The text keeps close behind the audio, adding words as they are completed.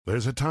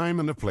There's a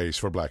time and a place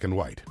for black and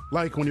white,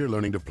 like when you're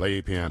learning to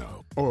play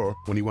piano, or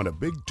when you want a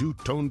big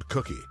two-toned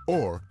cookie,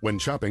 or when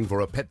shopping for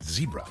a pet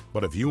zebra.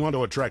 But if you want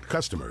to attract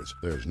customers,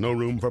 there's no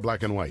room for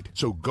black and white.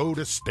 So go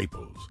to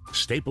Staples.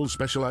 Staples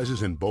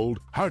specializes in bold,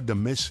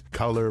 hard-to-miss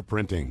color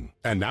printing.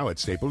 And now at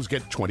Staples,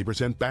 get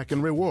 20% back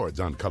in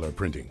rewards on color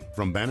printing,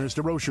 from banners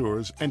to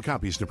brochures and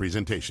copies to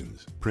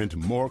presentations. Print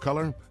more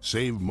color,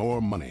 save more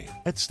money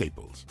at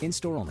Staples.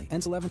 In-store only.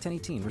 Ends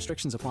 11/10/18.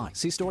 Restrictions apply.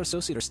 See store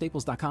associate or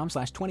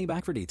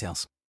staples.com/20back for details.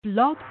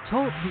 Blog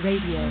Talk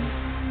Radio.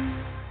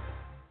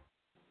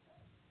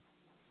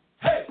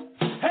 Hey,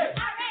 hey, hey,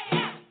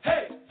 hey,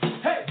 hey, hey,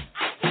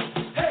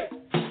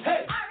 hey,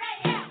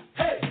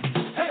 hey,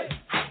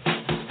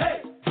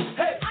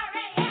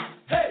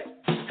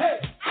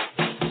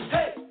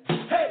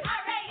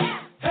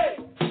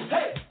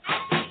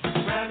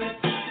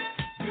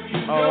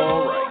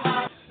 All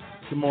right.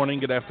 Good morning,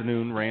 good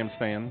afternoon, Rams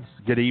fans.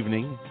 Good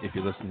evening, if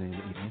you're listening in the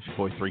evening. It's your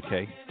boy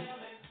 3K.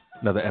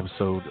 Another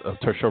episode of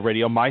Turf Show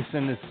Radio.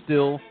 Myson is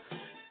still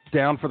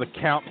down for the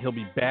count. He'll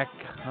be back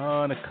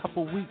in a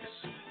couple weeks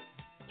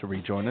to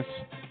rejoin us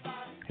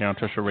here on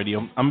Turf Show Radio.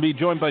 I'm going to be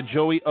joined by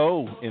Joey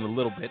O in a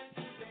little bit.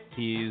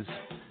 He's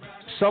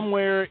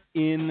somewhere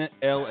in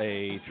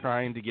L.A.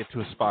 trying to get to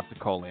a spot to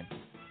call in.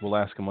 We'll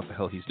ask him what the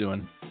hell he's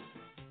doing,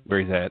 where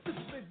he's at,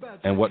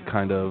 and what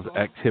kind of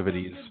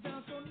activities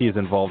he is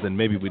involved in.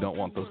 Maybe we don't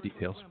want those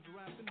details.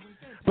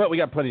 But we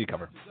got plenty to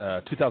cover.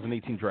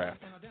 2018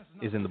 draft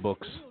is in the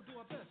books.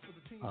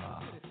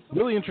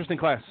 Really interesting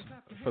class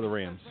for the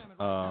Rams.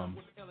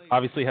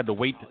 Obviously had to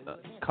wait a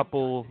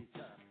couple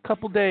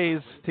days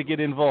to get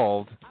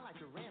involved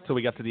until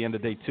we got to the end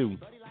of day 2.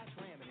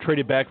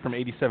 Traded back from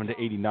 87 to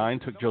 89,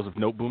 took Joseph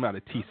Noteboom out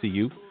of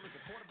TCU.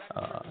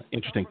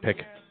 Interesting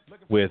pick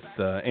with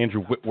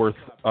Andrew Whitworth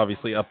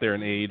obviously up there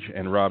in age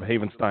and Rob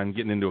Havenstein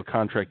getting into a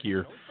contract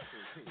year.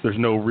 There's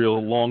no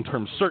real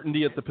long-term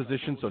certainty at the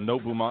position, so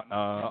Noteboom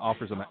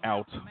offers him an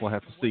out. We'll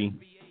have to see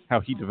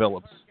how he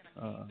develops.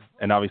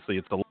 And obviously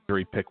it's a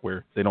luxury pick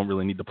where they don't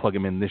really need to plug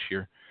him in this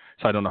year.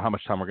 So I don't know how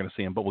much time we're going to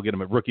see him, but we'll get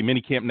him at rookie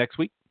minicamp next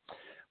week.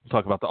 We'll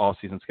talk about the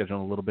offseason schedule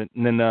in a little bit.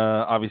 And then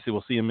obviously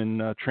we'll see him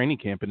in training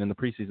camp and in the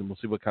preseason. We'll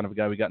see what kind of a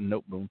guy we got in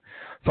Noteboom.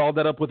 Followed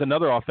that up with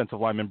another offensive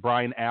lineman,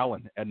 Brian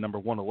Allen, at number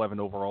 111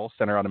 overall,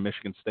 center out of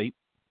Michigan State.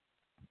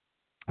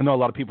 I know a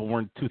lot of people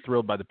weren't too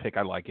thrilled by the pick.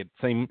 I like it.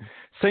 Same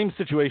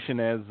situation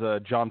as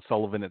John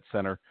Sullivan at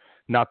center,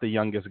 not the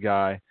youngest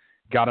guy.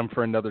 Got him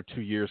for another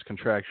 2 years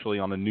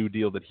contractually on a new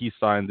deal that he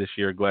signed this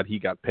year. Glad he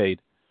got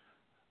paid.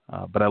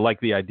 But I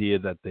like the idea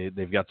that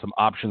they've got some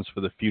options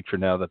for the future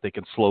now that they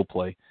can slow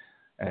play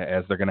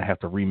as they're going to have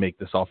to remake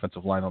this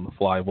offensive line on the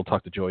fly. We'll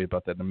talk to Joey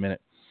about that in a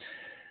minute.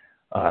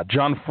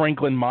 John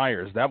Franklin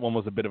Myers, that one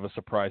was a bit of a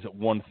surprise at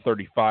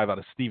 135 out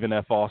of Stephen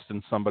F.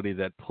 Austin, somebody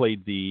that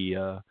played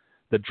the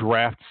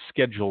draft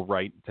schedule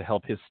right to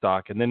help his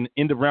stock. And then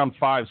into round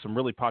 5, some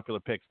really popular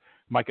picks.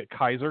 Micah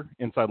Kaiser,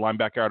 inside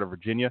linebacker out of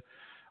Virginia.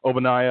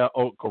 Obaniah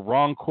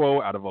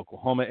Okoronkwo out of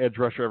Oklahoma, edge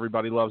rusher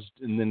everybody loves.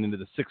 And then into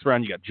the 6th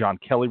round, you got John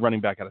Kelly, running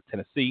back out of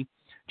Tennessee.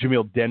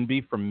 Jamil Denby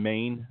from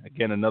Maine,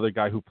 again, another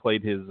guy who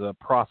played his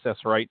process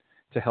right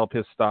to help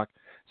his stock.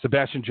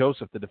 Sebastian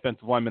Joseph, the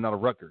defensive lineman out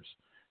of Rutgers.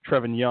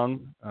 Trevin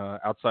Young,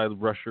 outside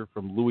rusher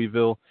from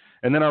Louisville.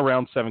 And then our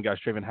round 7 guys,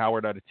 Trayvon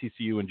Howard out of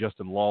TCU and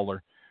Justin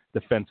Lawler,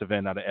 defensive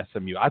end out of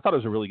SMU. I thought it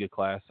was a really good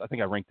class. I think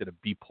I ranked it a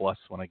B+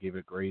 when I gave it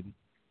a grade.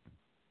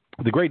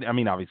 The grade, I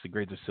mean, obviously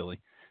grades are silly,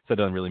 so it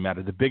doesn't really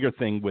matter. The bigger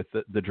thing with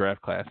the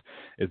draft class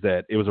is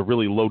that it was a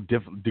really low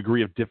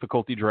degree of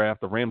difficulty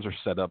draft. The Rams are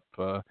set up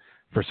for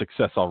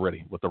success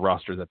already with the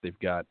roster that they've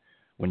got.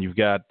 When you've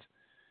got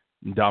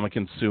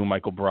Ndamukong Suh,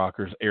 Michael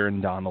Brockers,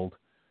 Aaron Donald,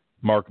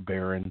 Mark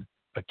Barron,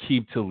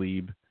 Aqib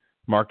Talib,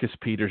 Marcus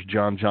Peters,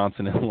 John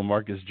Johnson, and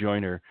LaMarcus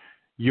Joyner,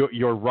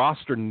 your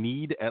roster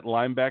need at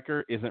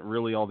linebacker isn't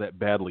really all that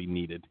badly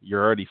needed.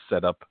 You're already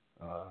set up.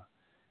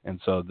 And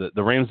so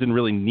the Rams didn't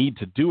really need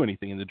to do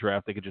anything in the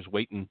draft. They could just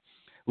wait and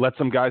let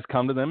some guys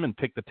come to them and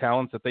pick the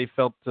talents that they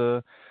felt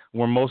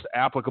were most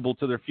applicable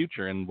to their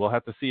future. And we'll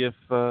have to see if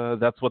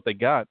that's what they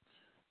got.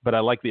 But I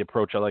like the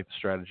approach. I like the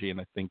strategy. And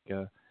I think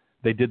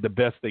they did the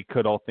best they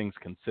could, all things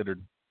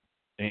considered,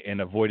 and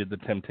avoided the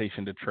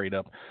temptation to trade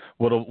up.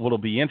 What'll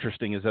be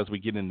interesting is as we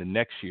get into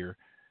next year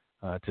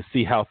to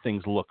see how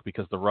things look,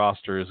 because the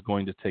roster is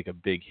going to take a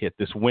big hit.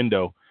 This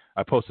window,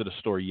 I posted a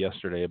story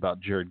yesterday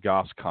about Jared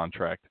Goff's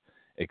contract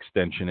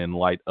extension in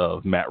light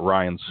of Matt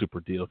Ryan's super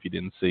deal. If you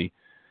didn't see,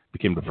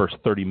 became the first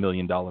 $30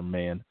 million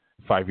man,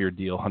 5-year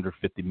deal,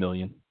 $150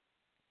 million.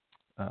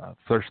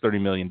 First $30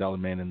 million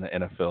man in the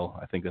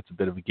NFL. I think that's a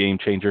bit of a game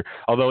changer.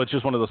 Although it's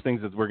just one of those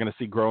things that we're going to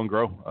see grow and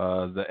grow.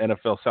 The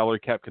NFL salary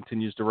cap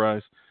continues to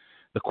rise.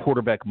 The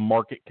quarterback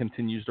market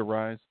continues to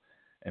rise.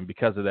 And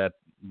because of that,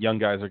 young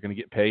guys are going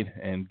to get paid,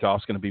 and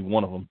Goff's going to be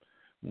one of them.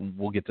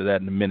 We'll get to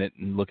that in a minute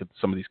and look at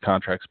some of these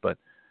contracts. But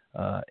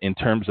in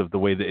terms of the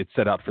way that it's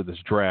set out for this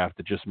draft,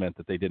 it just meant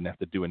that they didn't have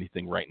to do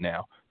anything right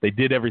now. They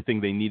did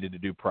everything they needed to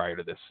do prior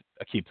to this.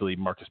 Aqib Talib,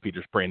 Marcus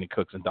Peters, Brandon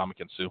Cooks, and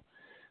Ndamukong Suh.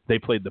 They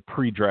played the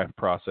pre-draft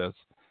process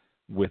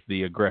with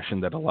the aggression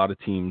that a lot of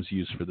teams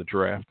use for the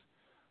draft.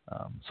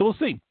 So we'll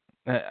see.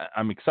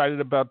 I'm excited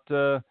about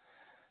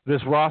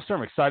this roster.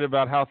 I'm excited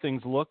about how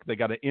things look. They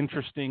got an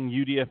interesting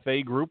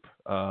UDFA group.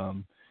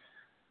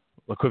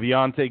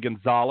 LaQuiviante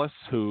Gonzalez,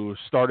 who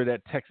started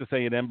at Texas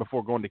A&M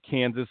before going to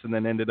Kansas and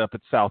then ended up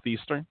at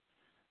Southeastern.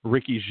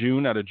 Ricky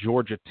June out of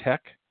Georgia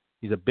Tech.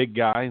 He's a big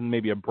guy,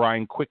 maybe a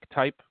Brian Quick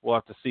type. We'll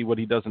have to see what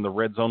he does in the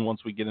red zone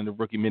once we get into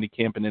rookie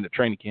minicamp and into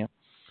training camp.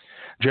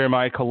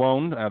 Jeremiah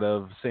Colon out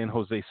of San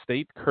Jose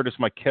State. Curtis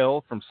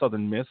Michael from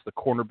Southern Miss, the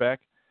cornerback.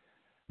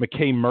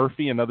 McKay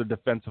Murphy, another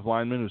defensive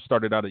lineman who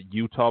started out at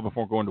Utah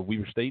before going to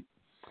Weber State.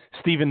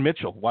 Stephen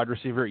Mitchell, wide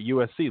receiver at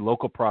USC,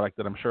 local product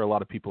that I'm sure a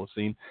lot of people have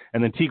seen.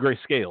 And then Tigre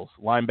Scales,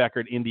 linebacker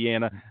at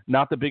Indiana.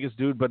 Not the biggest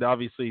dude, but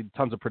obviously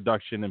tons of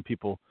production, and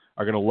people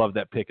are going to love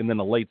that pick. And then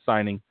a late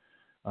signing,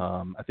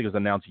 I think it was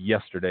announced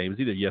yesterday. It was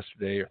either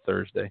yesterday or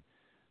Thursday.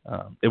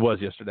 It was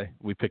yesterday.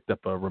 We picked up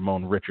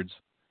Ramon Richards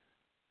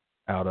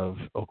out of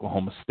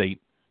Oklahoma State,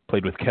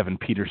 played with Kevin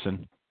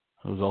Peterson,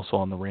 who was also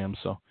on the Rams.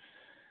 So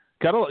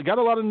got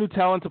a lot of new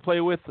talent to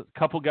play with, a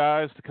couple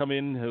guys to come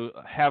in who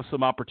have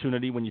some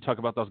opportunity when you talk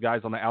about those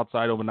guys on the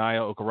outside,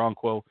 Obaniah,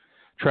 Okoronkwo,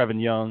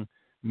 Trevin Young,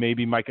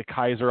 maybe Micah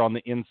Kaiser on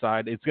the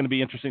inside. It's going to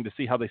be interesting to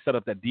see how they set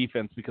up that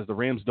defense because the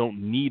Rams don't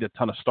need a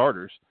ton of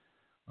starters.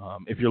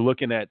 If you're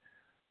looking at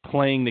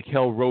playing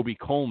Nickel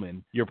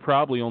Roby-Coleman, you're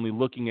probably only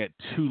looking at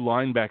 2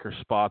 linebacker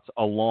spots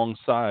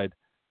alongside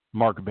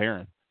Mark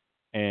Barron.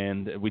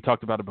 And we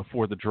talked about it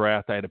before the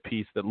draft. I had a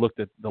piece that looked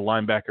at the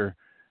linebacker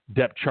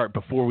depth chart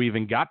before we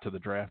even got to the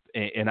draft.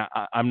 And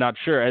I'm not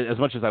sure, as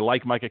much as I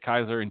like Micah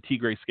Kaiser and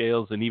Tigre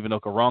Scales and even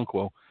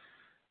Okoronkwo,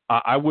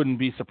 I wouldn't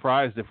be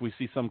surprised if we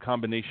see some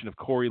combination of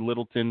Corey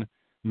Littleton,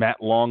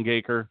 Matt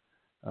Longacre,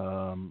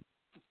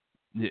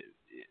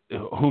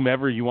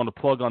 whomever you want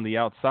to plug on the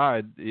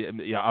outside,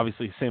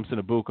 obviously Samson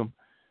Abukum,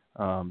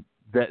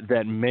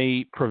 that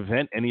may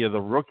prevent any of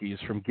the rookies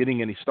from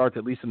getting any starts,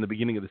 at least in the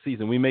beginning of the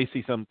season. We may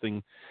see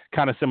something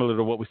kind of similar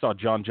to what we saw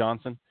John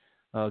Johnson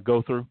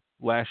go through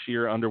last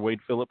year under Wade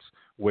Phillips,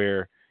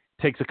 where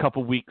it takes a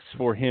couple weeks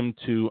for him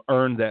to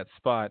earn that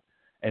spot,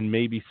 and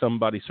maybe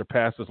somebody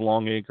surpasses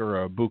Longacre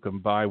or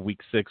Abukum by week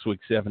 6,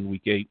 week 7,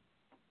 week 8,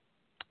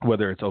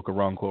 whether it's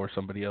Okoronkwo or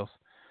somebody else.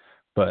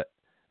 But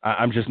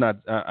I'm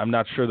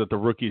not sure that the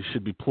rookies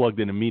should be plugged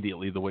in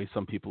immediately the way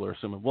some people are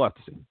assuming. We'll have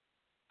to see.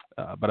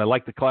 But I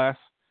like the class,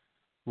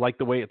 like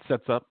the way it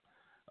sets up.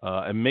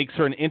 It makes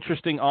for an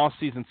interesting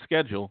off-season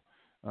schedule.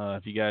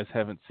 If you guys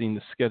haven't seen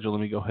the schedule,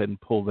 let me go ahead and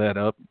pull that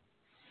up.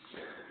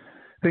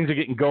 Things are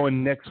getting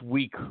going next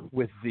week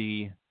with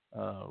the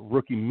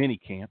rookie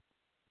minicamp.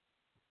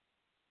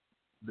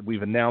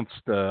 We've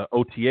announced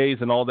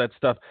OTAs and all that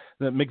stuff.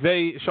 Sean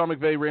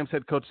McVay, Rams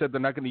head coach, said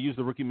they're not going to use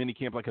the rookie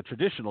minicamp like a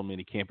traditional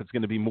minicamp. It's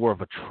going to be more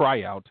of a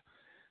tryout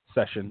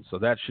session, so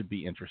that should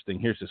be interesting.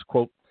 Here's his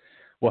quote.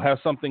 We'll have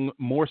something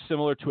more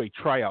similar to a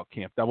tryout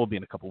camp. That will be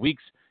in a couple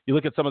weeks. You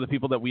look at some of the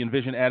people that we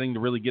envision adding to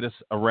really get us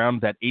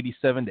around that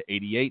 87 to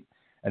 88,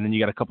 and then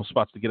you got a couple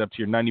spots to get up to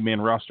your 90-man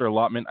roster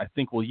allotment. I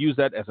think we'll use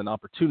that as an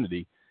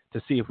opportunity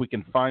to see if we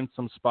can find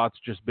some spots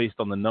just based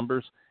on the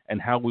numbers and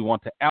how we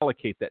want to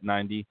allocate that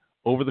 90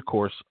 over the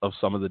course of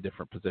some of the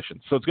different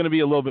positions. So it's going to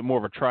be a little bit more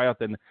of a tryout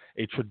than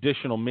a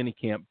traditional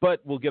minicamp, but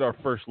we'll get our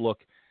first look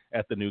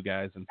at the new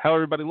guys and how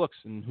everybody looks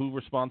and who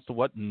responds to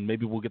what, and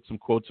maybe we'll get some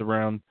quotes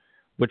around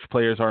which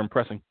players are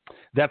impressing.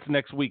 That's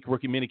next week,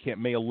 rookie minicamp,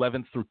 May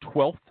 11th through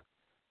 12th,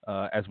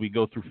 as we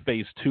go through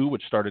phase 2,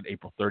 which started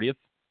April 30th,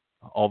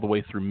 all the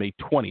way through May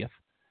 20th.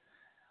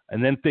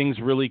 And then things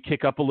really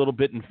kick up a little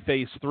bit in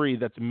phase 3.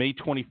 That's May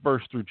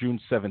 21st through June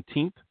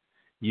 17th.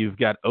 You've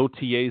got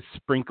OTAs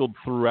sprinkled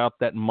throughout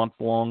that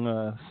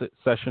month-long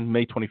session,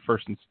 May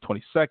 21st and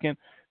 22nd,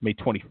 May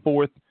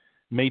 24th,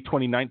 May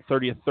 29th,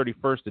 30th,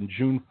 31st, and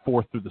June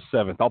 4th through the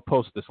 7th. I'll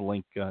post this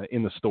link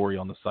in the story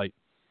on the site.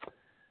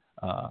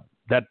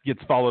 That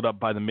gets followed up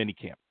by the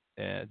minicamp,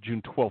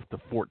 June 12th to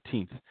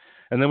 14th.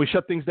 And then we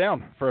shut things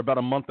down for about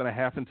a month and a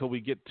half until we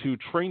get to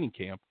training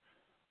camp.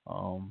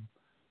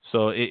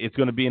 So it's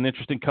going to be an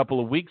interesting couple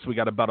of weeks. We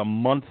got about a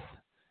month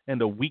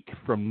and a week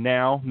from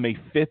now, May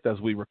 5th, as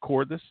we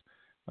record this,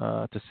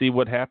 to see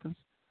what happens.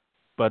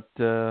 But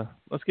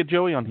let's get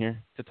Joey on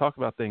here to talk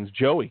about things.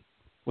 Joey,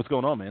 what's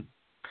going on, man?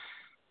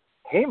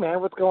 Hey,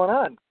 man, what's going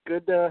on?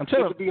 Good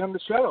to be on the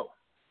show.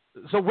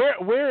 So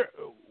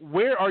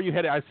where are you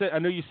headed? I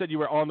know you said you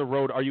were on the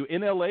road. Are you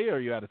in LA or are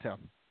you out of town?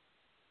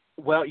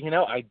 Well,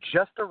 I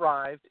just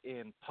arrived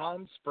in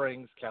Palm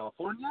Springs,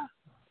 California.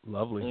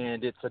 Lovely.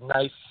 And it's a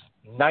nice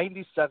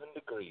 97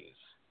 degrees.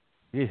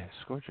 Yeah,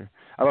 scorcher.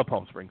 I love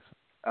Palm Springs.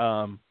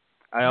 I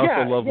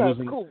also love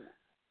losing. Cool.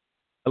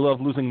 I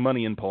love losing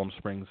money in Palm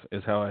Springs.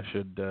 Is how I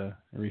should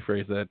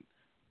rephrase that.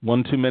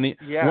 One too many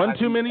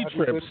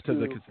trips to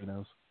the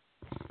casinos.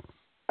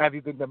 Have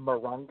you been to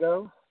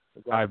Morongo?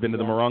 I've been to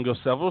the Morongo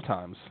several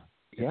times.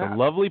 It's a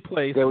lovely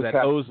place that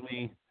owes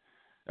me,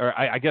 or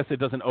I guess it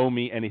doesn't owe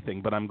me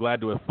anything, but I'm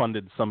glad to have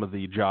funded some of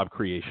the job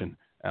creation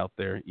out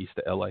there east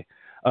of LA.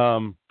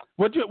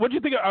 What'd you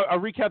think? I'll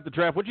recap the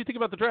draft. What'd you think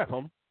about the draft,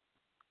 homie?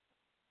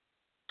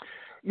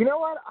 You know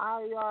what?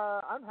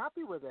 I'm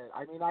happy with it.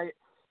 I mean, I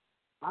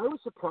was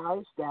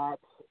surprised that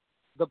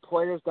the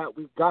players that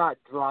we got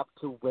dropped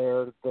to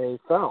where they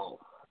fell,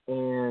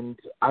 and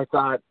I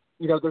thought,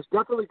 there's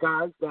definitely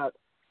guys that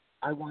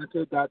I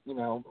wanted that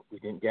we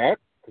didn't get,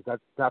 because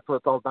that's what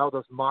it's all about.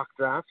 Those mock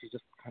drafts, you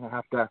just kind of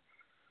have to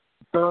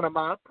burn them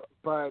up.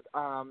 But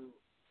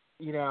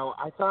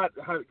I thought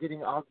getting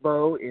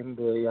Ogbo in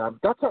the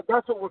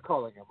that's what we're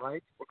calling him,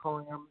 right? We're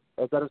calling him.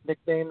 Is that his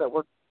nickname that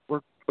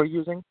we're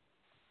using?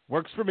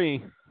 Works for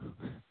me.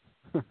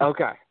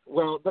 Okay.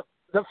 Well,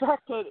 the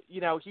fact that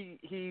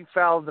he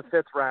fell in the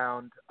 5th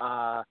round,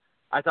 I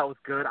thought was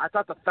good. I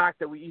thought the fact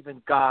that we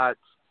even got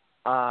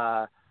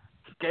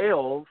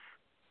Scales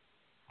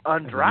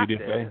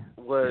undrafted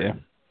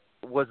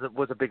was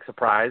a big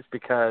surprise,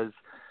 because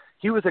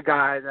he was a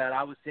guy that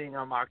I was seeing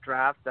on mock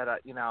drafts that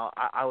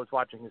I was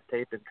watching his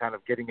tape and kind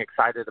of getting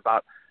excited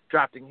about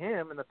drafting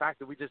him, and the fact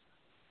that we just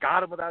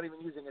got him without even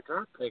using a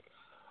draft pick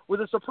was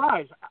a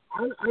surprise.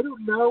 I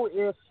don't know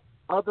if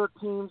other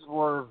teams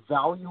were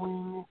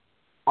valuing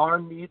our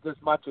needs as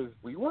much as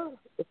we were,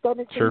 if that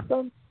makes any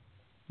sense.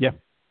 Yeah.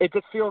 It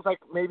just feels like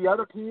maybe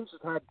other teams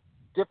just had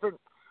different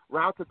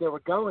routes that they were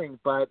going,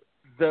 but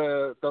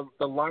the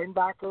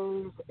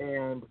linebackers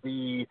and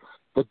the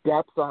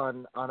depth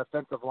on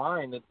offensive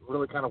line, it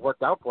really kind of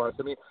worked out for us.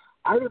 I mean,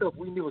 I don't know if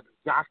we knew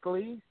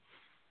exactly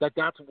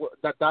that's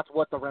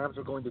what the Rams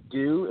were going to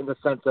do, in the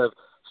sense of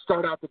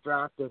start out the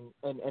draft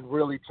and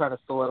really trying to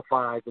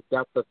solidify the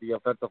depth of the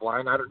offensive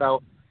line. I don't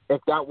know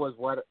if that was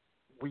what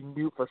we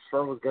knew for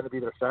sure was going to be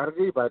their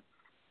strategy, but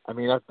I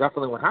mean, that's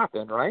definitely what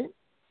happened, right?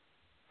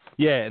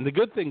 Yeah, and the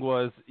good thing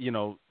was,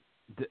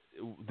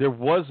 there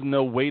was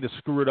no way to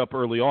screw it up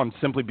early on,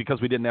 simply because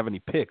we didn't have any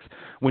picks.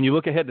 When you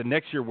look ahead to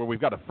next year, where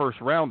we've got a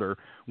first rounder,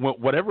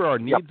 whatever our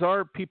needs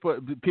are, people are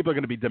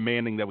going to be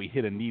demanding that we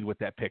hit a need with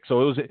that pick.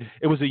 So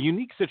it was a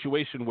unique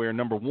situation where,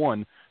 number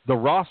one, the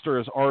roster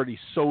is already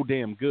so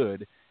damn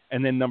good,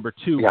 and then number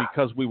two,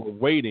 because we were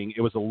waiting,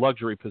 it was a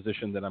luxury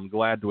position that I'm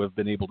glad to have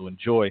been able to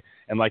enjoy.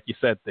 And like you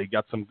said, they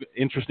got some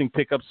interesting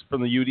pickups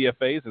from the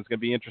UDFAs, and it's going to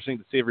be interesting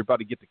to see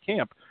everybody get to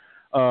camp.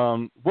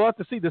 We'll have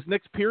to see this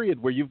next period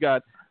where you've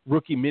got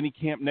rookie mini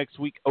camp next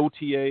week,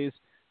 OTAs,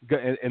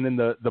 and then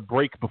the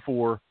break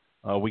before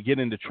we get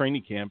into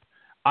training camp.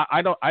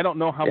 I don't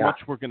know how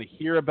much we're going to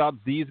hear about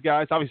these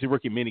guys. Obviously,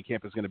 rookie mini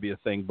camp is going to be a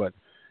thing, but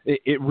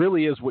it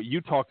really is what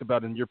you talked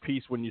about in your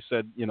piece when you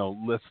said,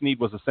 Les Snead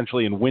was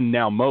essentially in win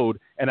now mode,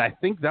 and I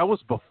think that was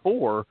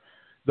before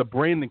the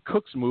Brandon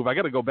Cooks move. I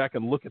got to go back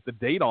and look at the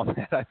date on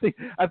that.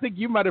 I think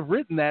you might have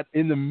written that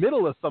in the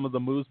middle of some of the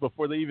moves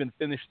before they even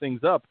finished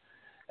things up.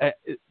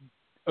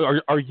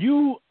 Are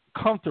you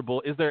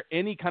comfortable? Is there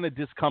any kind of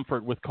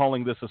discomfort with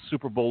calling this a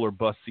Super Bowl or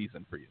bust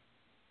season for you?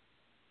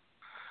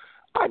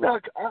 I'm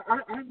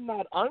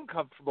not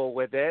uncomfortable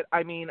with it.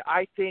 I mean,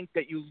 I think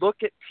that you look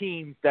at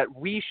teams that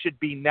we should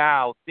be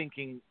now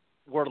thinking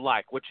we're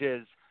like, which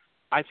is,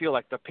 I feel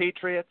like the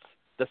Patriots,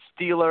 the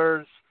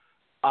Steelers,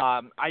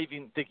 I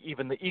even think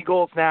even the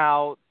Eagles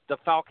now, the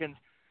Falcons,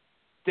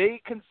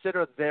 they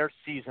consider their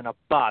season a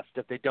bust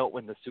if they don't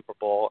win the Super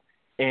Bowl.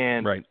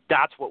 And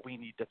that's what we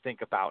need to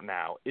think about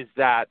now, is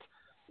that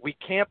we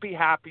can't be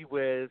happy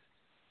with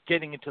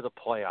getting into the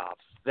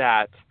playoffs,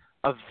 that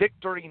a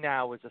victory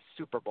now is a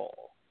Super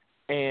Bowl.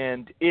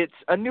 And it's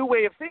a new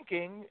way of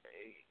thinking,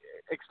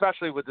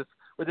 especially with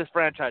this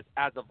franchise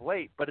as of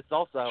late, but it's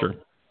also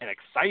an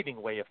exciting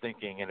way of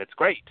thinking, and it's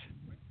great.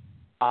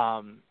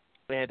 And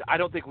I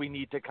don't think we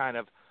need to kind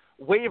of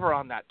waver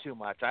on that too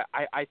much.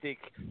 I think,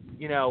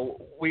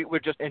 we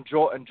would just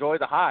enjoy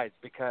the highs,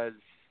 because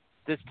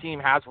this team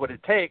has what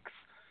it takes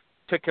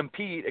to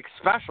compete,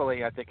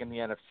 especially, I think, in the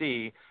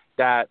NFC,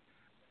 that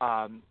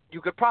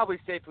you could probably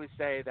safely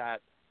say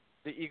that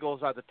the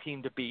Eagles are the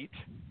team to beat,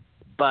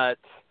 but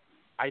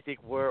I think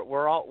we're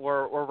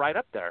right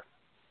up there.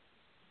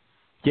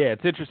 Yeah,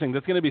 it's interesting.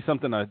 That's going to be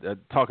something I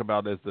talk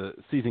about as the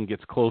season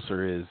gets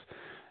closer, is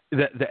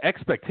that the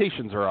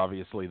expectations are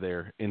obviously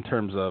there in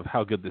terms of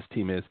how good this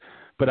team is,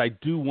 but I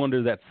do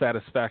wonder that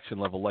satisfaction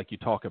level, like you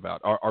talk about.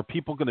 Are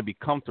people going to be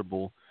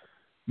comfortable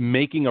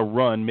making a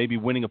run, maybe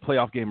winning a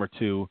playoff game or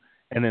two,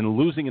 and then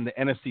losing in the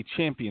NFC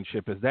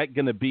Championship? Is that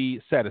going to be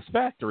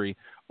satisfactory,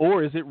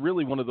 or is it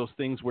really one of those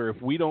things where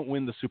if we don't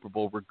win the Super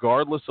Bowl,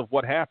 regardless of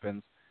what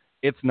happens,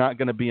 it's not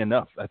going to be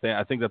enough?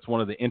 I think that's one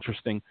of the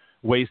interesting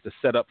ways to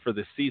set up for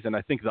this season.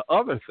 I think the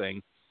other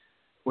thing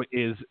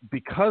is,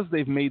 because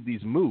they've made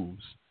these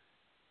moves,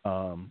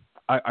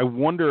 I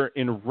wonder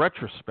in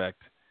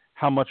retrospect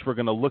how much we're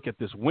going to look at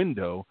this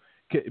window,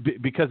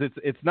 because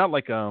it's not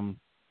like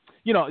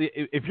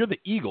if you're the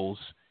Eagles,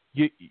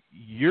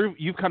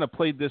 you've kind of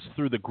played this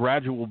through the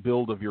gradual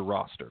build of your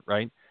roster,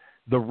 right?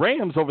 The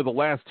Rams over the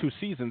last 2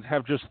 seasons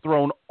have just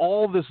thrown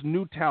all this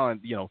new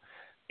talent,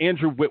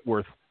 Andrew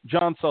Whitworth,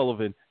 John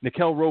Sullivan,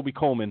 Nickel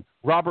Roby-Coleman,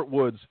 Robert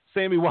Woods,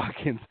 Sammy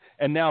Watkins,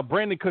 and now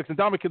Brandon Cooks and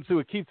Ndamukong Suh,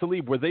 Aqib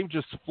Talib, where they've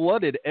just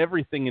flooded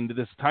everything into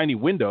this tiny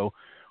window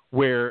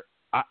where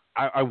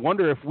I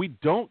wonder if we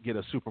don't get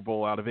a Super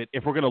Bowl out of it,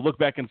 if we're going to look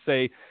back and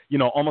say,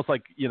 almost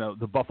like,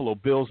 the Buffalo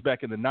Bills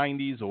back in the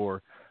 90s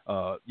or,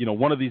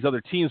 one of these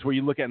other teams where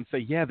you look at it and say,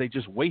 yeah, they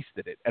just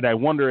wasted it. And I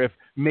wonder if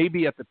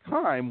maybe at the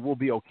time we'll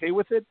be okay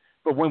with it.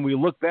 But when we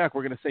look back,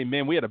 we're going to say,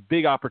 man, we had a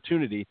big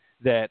opportunity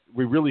that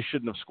we really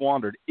shouldn't have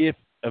squandered if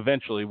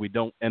eventually we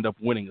don't end up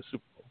winning a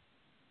Super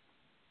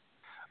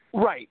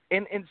Bowl. Right.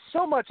 And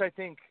so much, I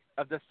think,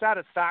 of the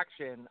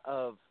satisfaction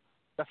of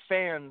the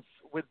fans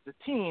with the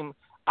team,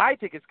 I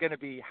think it's going to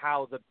be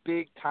how the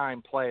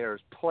big-time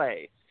players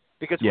play.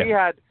 Because we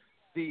had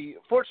the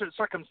fortunate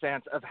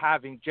circumstance of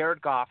having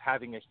Jared Goff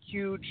having a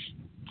huge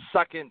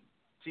second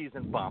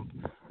season bump.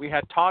 We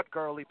had Todd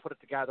Gurley put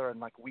it together in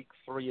like week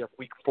 3 or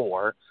week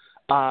 4.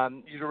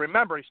 You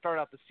remember he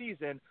started out the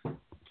season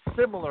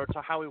similar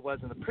to how he was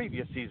in the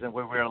previous season,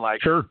 where we were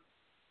like, sure,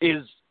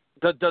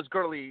 does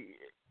Gurley,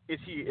 is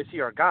he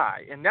our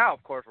guy? And now,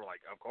 of course, we're like,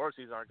 of course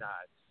he's our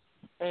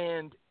guy.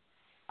 And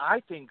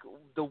I think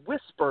the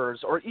whispers,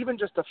 or even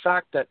just the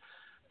fact that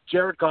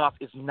Jared Goff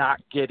is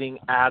not getting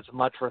as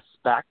much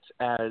respect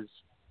as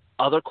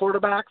other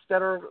quarterbacks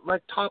that are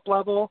like top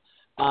level,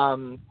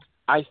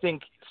 I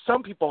think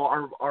some people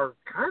are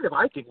kind of,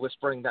 I think,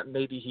 whispering that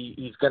maybe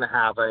he's going to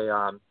have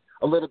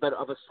a little bit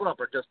of a slump,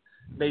 or just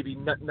maybe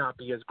not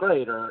be as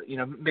great, or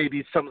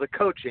maybe some of the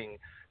coaching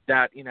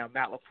that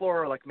Matt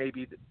LaFleur, like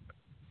maybe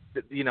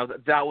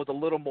that was a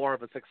little more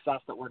of a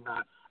success that we're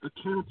not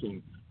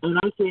accounting. And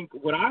I think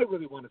what I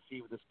really want to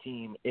see with this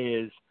team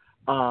is,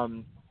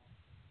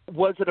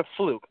 was it a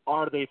fluke?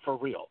 Are they for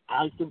real?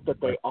 I think that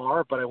they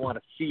are, but I want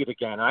to see it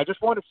again. And I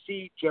just want to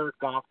see Jared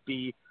Goff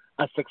be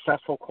a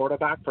successful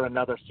quarterback for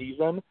another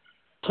season.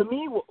 To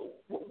me,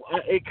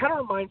 it kind of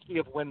reminds me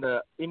of when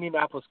the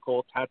Indianapolis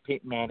Colts had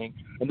Peyton Manning,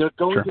 and they're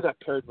going through that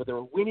period where they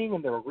were winning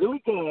and they were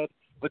really good,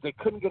 but they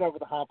couldn't get over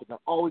the hump, and they're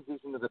always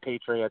losing to the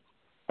Patriots.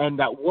 And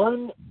that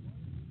one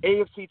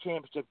AFC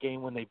Championship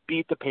game when they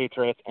beat the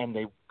Patriots and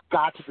they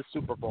got to the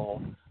Super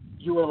Bowl,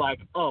 you were like,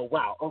 oh,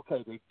 wow,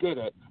 okay, they did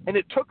it. And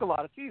it took a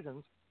lot of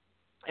seasons.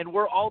 And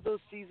were all those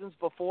seasons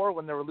before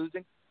when they were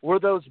losing, were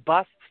those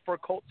busts for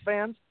Colts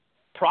fans?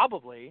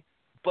 Probably,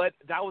 but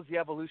that was the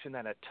evolution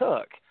that it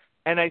took.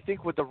 And I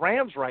think with the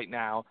Rams right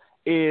now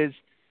is,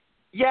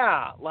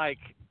 like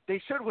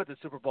they should win the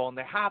Super Bowl and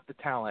they have the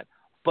talent,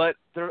 but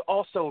they're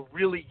also a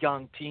really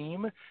young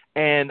team.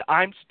 And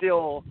I'm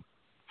still,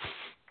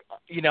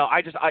 you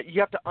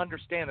have to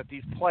understand that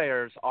these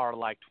players are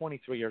like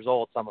 23 years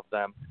old, some of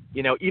them.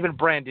 Even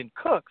Brandon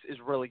Cooks is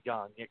really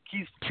young.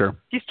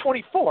 He's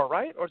 24,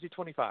 right? Or is he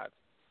 25?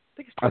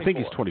 I think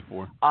he's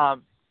 24.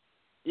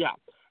 Yeah.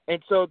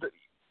 And so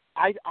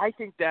I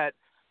think that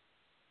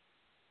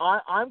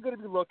I'm going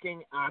to be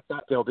looking at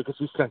that bill because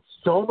we spent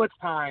so much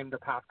time the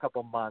past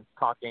couple months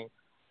talking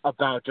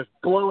about just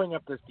blowing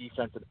up this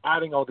defense and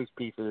adding all these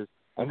pieces,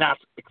 and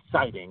that's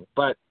exciting.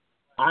 But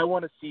I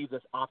want to see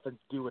this offense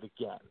do it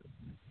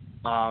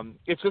again.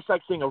 It's just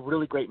like seeing a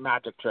really great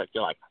magic trick.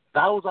 You're like,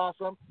 that was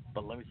awesome,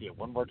 but let me see it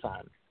one more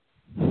time.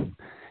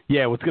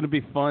 Yeah, what's going to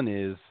be fun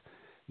is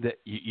that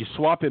you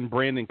swap in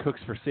Brandon Cooks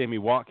for Sammy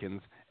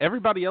Watkins.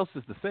 Everybody else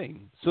is the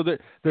same. So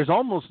there's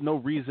almost no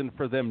reason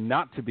for them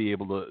not to be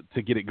able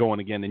to get it going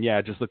again. And,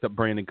 I just looked up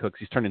Brandon Cooks.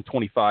 He's turning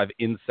 25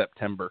 in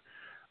September.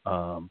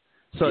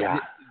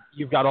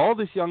 You've got all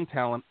this young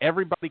talent.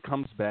 Everybody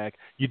comes back.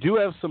 You do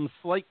have some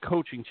slight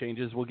coaching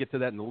changes. We'll get to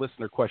that in the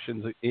listener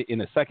questions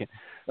in a second.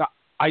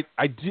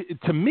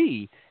 To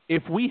me,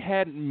 if we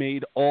hadn't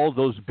made all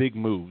those big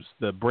moves,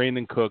 the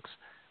Brandon Cooks,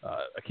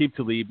 Aqib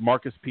Talib,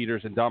 Marcus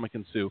Peters, and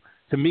Ndamukong Suh,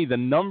 to me, the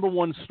number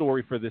one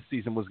story for this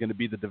season was going to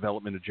be the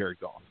development of Jared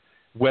Goff.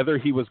 Whether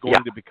he was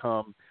going to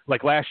become,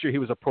 like last year he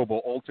was a Pro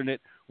Bowl alternate,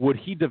 would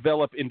he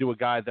develop into a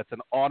guy that's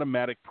an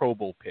automatic Pro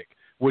Bowl pick?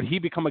 Would he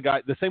become a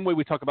guy, the same way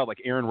we talk about like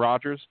Aaron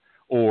Rodgers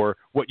or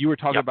what you were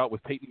talking about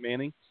with Peyton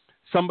Manning,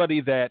 somebody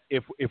that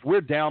if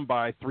we're down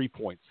by 3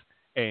 points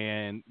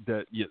and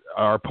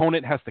our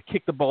opponent has to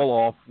kick the ball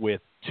off with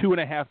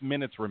 2.5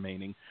 minutes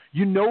remaining,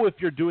 if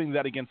you're doing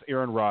that against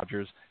Aaron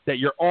Rodgers, that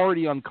you're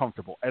already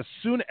uncomfortable. As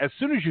soon as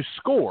you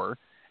score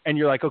and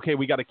you're like, okay,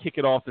 we got to kick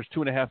it off, there's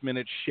 2.5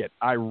 minutes, shit,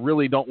 I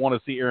really don't want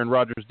to see Aaron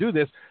Rodgers do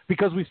this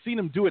because we've seen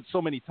him do it so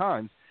many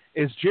times.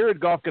 Is Jared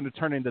Goff going to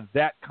turn into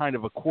that kind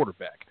of a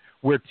quarterback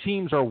where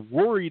teams are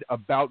worried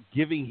about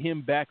giving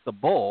him back the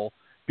ball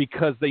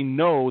because they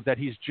know that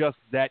he's just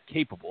that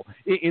capable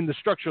in the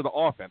structure of the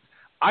offense?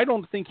 I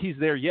don't think he's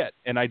there yet,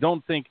 and I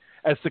don't think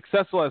as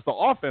successful as the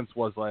offense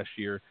was last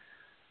year,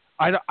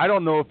 I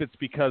don't know if it's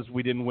because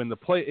we didn't win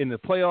in the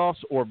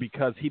playoffs or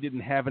because he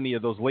didn't have any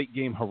of those late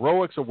game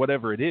heroics or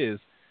whatever it is.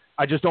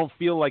 I just don't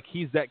feel like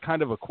he's that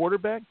kind of a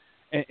quarterback,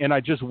 and I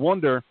just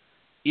wonder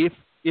if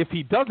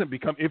he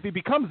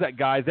becomes that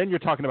guy, then you're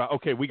talking about,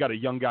 okay, we got a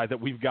young guy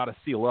that we've got to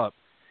seal up.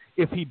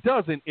 If he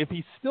doesn't, if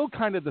he's still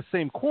kind of the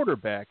same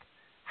quarterback,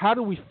 how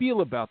do we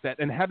feel about that,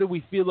 and how do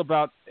we feel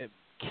about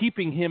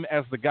keeping him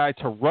as the guy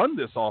to run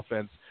this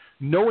offense,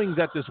 knowing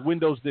that this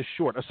window's this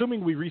short?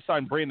 Assuming we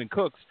re-sign Brandon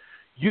Cooks,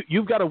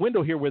 you've got a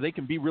window here where they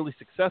can be really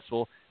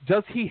successful.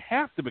 Does he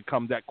have to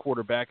become that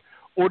quarterback,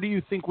 or do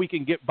you think we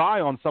can get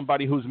by on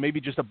somebody who's maybe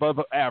just above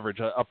average,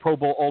 a Pro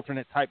Bowl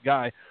alternate type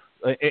guy,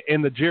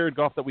 in the Jared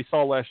Goff that we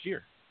saw last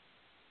year?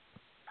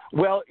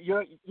 Well,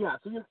 so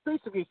you're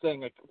basically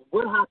saying, like,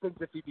 what happens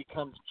if he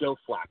becomes Joe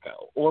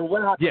Flacco? Or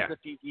what happens if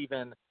he's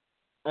even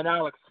an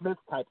Alex Smith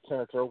type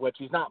character, which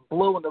he's not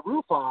blowing the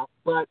roof off,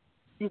 but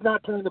he's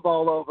not turning the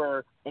ball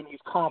over, and he's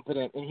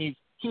competent, and he's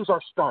our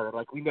starter.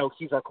 Like, we know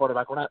he's our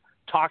quarterback. We're not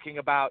talking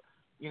about,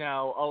 is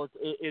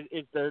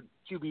the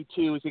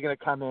QB2, is he going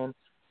to come in?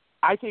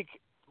 I think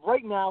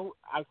right now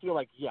I feel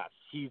like, yes,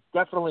 he's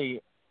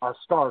definitely our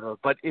starter,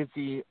 but is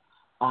he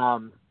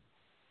how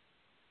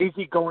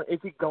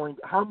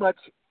much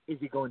is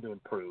he going to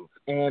improve?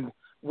 And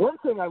one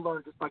thing I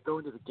learned just by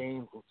going to the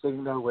games and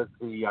sitting there with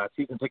the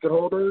season ticket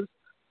holders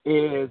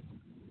is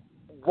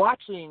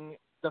watching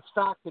the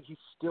fact that he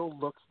still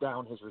looks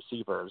down his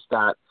receivers,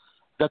 that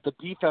the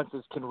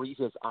defenses can read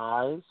his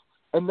eyes,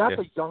 and that's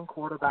a young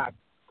quarterback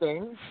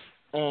thing,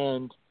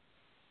 and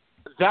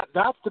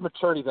that's the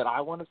maturity that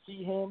I want to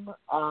see him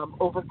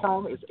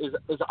overcome. Is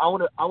I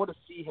want to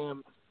see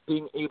him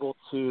being able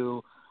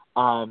to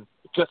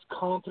just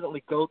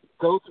confidently go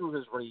through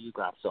his read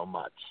graph so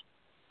much,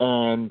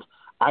 and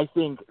I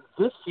think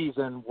this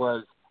season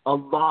was a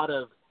lot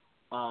of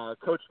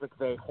Coach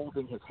McVay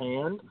holding his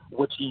hand,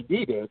 which he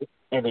needed,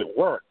 and it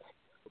worked.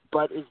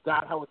 But is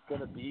that how it's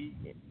going to be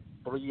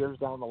 3 years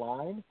down the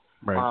line?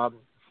 Right.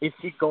 Is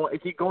he going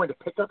to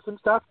pick up some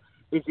stuff?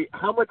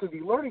 How much is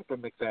he learning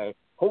from McVay?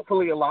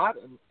 Hopefully a lot,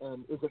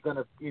 and is it going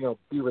to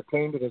be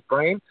retained in his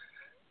brain?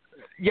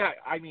 Yeah,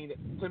 I mean,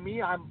 to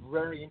me, I'm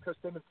very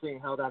interested in seeing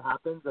how that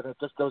happens, and it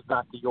just goes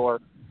back to your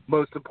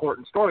most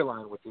important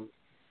storyline, which is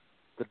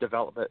the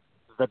development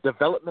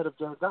of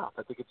Jared Goff.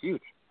 I think it's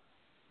huge.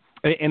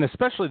 And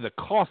especially the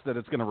cost that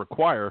it's going to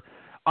require.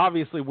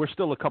 Obviously, we're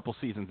still a couple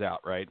seasons out,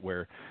 right,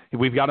 where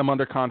we've got him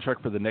under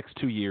contract for the next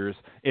 2 years.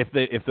 If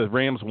the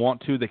Rams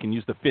want to, they can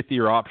use the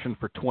fifth-year option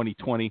for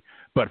 2020,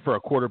 but for a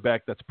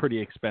quarterback, that's pretty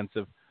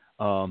expensive.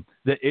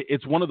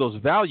 It's one of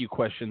those value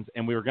questions,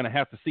 and we're going to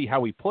have to see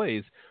how he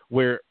plays,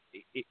 where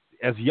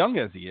as young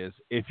as he is,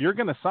 if you're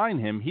going to sign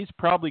him, he's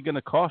probably going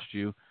to cost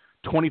you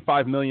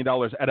 $25 million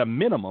at a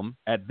minimum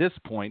at this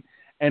point.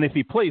 And if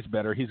he plays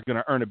better, he's going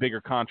to earn a bigger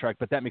contract,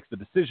 but that makes the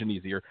decision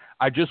easier.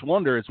 I just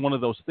wonder, it's one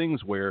of those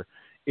things where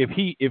if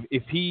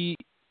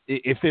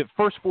the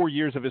first 4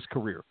 years of his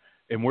career,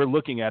 and we're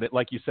looking at it,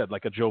 like you said,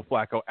 like a Joe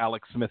Flacco,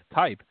 Alex Smith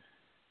type,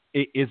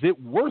 is it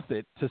worth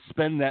it to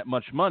spend that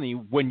much money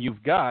when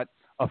you've got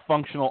a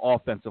functional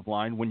offensive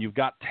line, when you've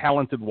got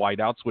talented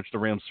wideouts, which the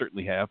Rams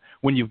certainly have,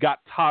 when you've got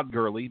Todd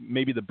Gurley,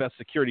 maybe the best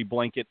security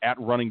blanket at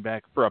running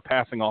back for a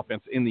passing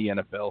offense in the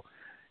NFL?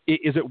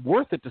 Is it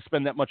worth it to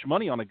spend that much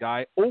money on a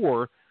guy,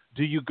 or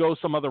do you go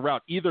some other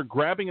route, either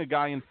grabbing a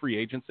guy in free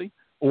agency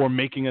or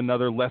making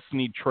another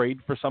less-need trade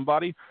for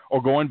somebody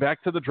or going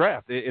back to the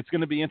draft? It's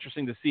going to be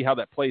interesting to see how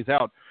that plays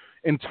out.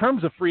 In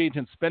terms of free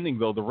agent spending,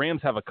 though, the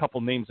Rams have a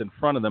couple names in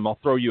front of them. I'll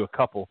throw you a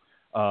couple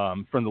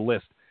from the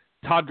list.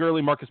 Todd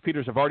Gurley, Marcus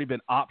Peters have already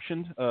been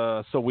optioned,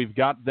 so we've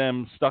got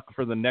them stuck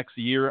for the next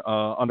year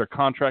under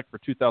contract for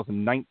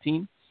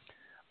 2019.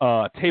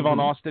 Tavon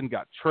Austin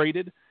got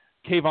traded.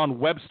 Kayvon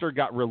Webster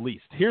got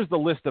released. Here's the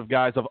list of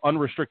guys of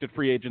unrestricted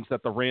free agents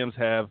that the Rams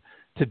have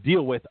to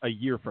deal with a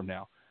year from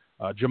now.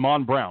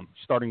 Jamon Brown,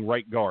 starting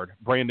right guard.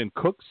 Brandon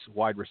Cooks,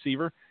 wide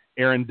receiver.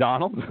 Aaron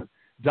Donald.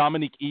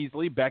 Dominique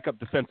Easley, backup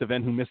defensive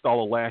end who missed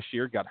all of last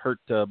year, got hurt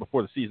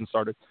before the season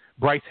started.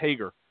 Bryce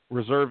Hager,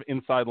 reserve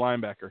inside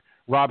linebacker.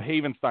 Rob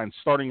Havenstein,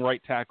 starting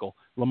right tackle.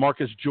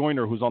 LaMarcus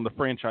Joyner, who's on the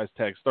franchise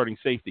tag, starting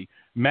safety.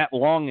 Matt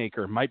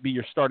Longacre might be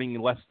your starting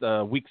left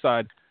weak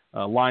side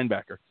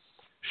linebacker.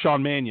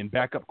 Sean Mannion,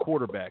 backup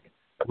quarterback.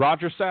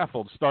 Roger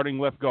Saffold, starting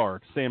left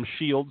guard. Sam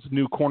Shields,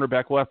 new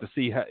cornerback. We'll have to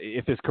see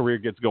if his career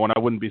gets going. I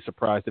wouldn't be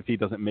surprised if he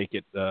doesn't make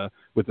it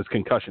with his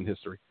concussion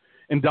history.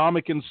 And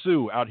Ndamukong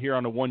Suh out here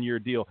on a one-year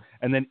deal.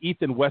 And then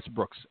Ethan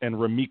Westbrooks and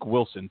Ramik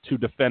Wilson, two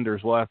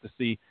defenders. We'll have to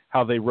see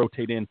how they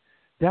rotate in.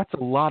 That's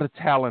a lot of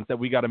talent that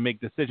we got to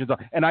make decisions on.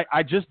 And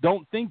I just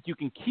don't think you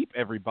can keep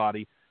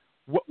everybody.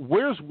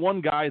 Where's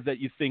one guy that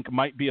you think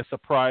might be a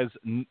surprise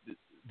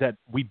that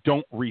we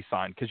don't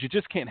re-sign? Because you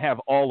just can't have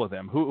all of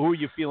them. Who are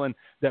you feeling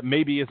that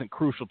maybe isn't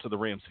crucial to the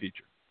Rams'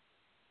 future?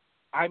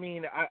 I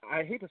mean,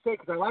 I hate to say it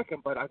because I like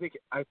him, but I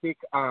think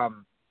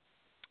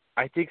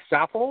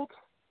Saffold,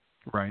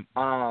 right?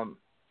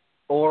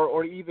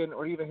 Or even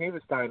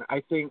Havenstein.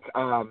 I think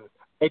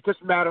it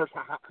just matters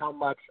how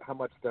much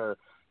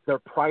their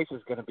price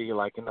is going to be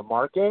like in the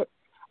market.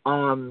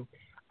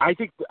 I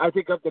think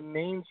of the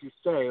names you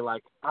say,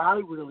 like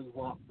I really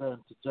want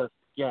them to just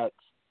get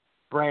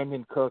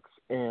Brandon Cooks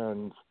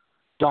and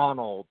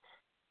Donald,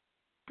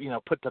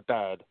 put to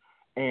bed.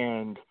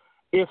 And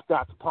if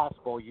that's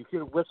possible, you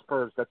hear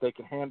whispers that they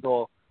can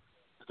handle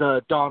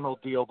the Donald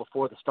deal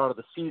before the start of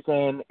the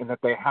season, and that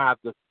they have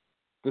this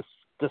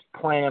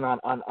plan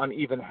on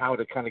even how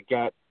to kind of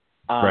get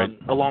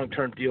a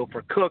long-term deal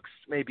for Cooks.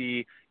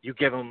 Maybe you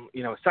give him,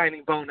 a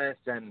signing bonus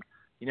and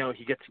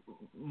he gets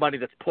money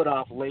that's put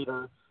off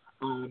later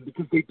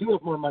because they do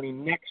have more money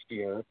next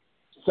year.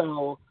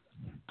 So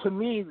to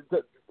me,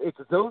 it's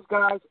those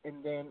guys,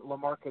 and then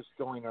LaMarcus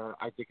Joyner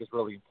I think is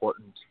really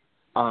important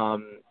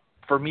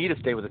for me to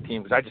stay with the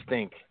team because I just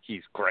think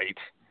he's great.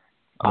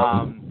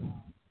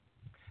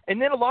 And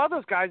then a lot of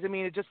those guys, I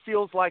mean, it just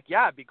feels like,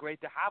 yeah, it'd be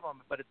great to have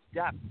them, but it's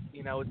depth.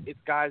 It's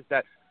guys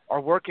that are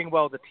working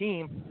well with the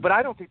team, but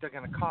I don't think they're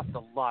going to cost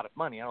a lot of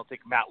money. I don't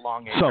think Matt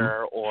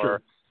Longacre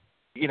or,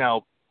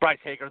 Bryce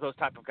Hager, those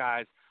type of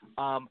guys.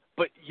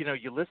 But,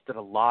 you listed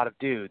a lot of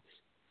dudes,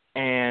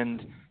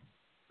 and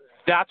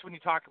that's when you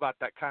talk about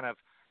that kind of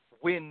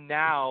win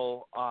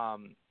now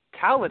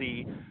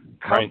mentality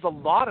comes a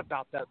lot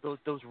about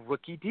those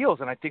rookie deals.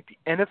 And I think the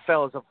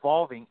NFL is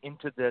evolving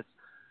into this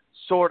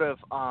sort of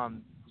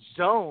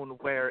zone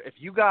where if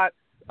you got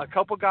a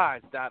couple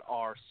guys that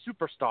are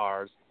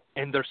superstars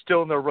and they're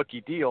still in their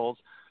rookie deals,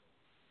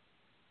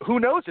 who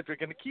knows if you're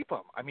going to keep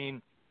them? I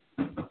mean,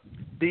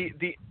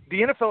 the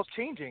NFL is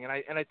changing, and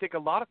I think a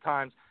lot of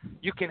times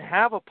you can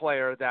have a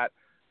player that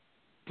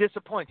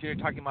disappoints. You're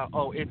talking about,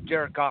 if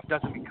Jared Goff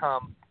doesn't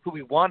become who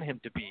we want him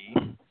to be,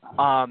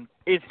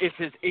 is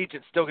his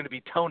agent still going to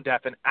be tone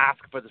deaf and ask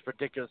for this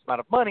ridiculous amount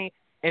of money,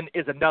 and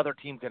is another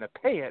team going to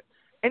pay it?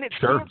 And it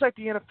seems like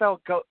the NFL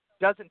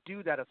doesn't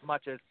do that as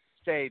much as,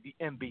 say, the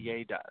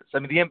NBA does. I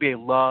mean, the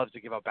NBA loves to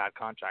give out bad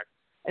contracts,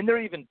 and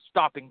they're even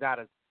stopping that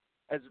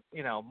as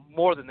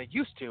more than they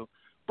used to.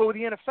 But with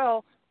the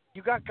NFL,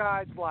 you got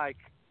guys like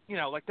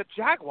the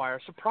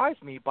Jaguars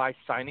surprised me by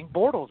signing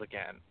Bortles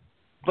again,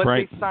 but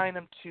they signed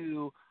him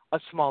to a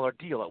smaller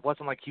deal. It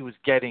wasn't like he was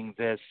getting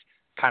this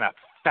kind of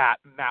fat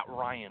Matt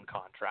Ryan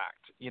contract.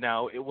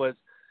 It was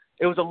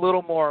a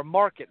little more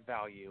market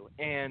value.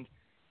 And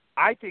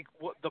I think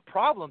the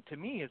problem to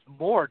me is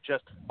more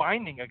just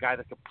finding a guy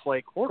that can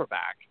play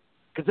quarterback,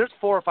 because there's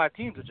 4 or 5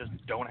 teams that just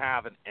don't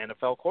have an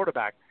NFL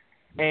quarterback.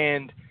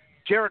 And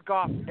Jared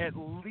Goff, at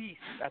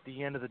least at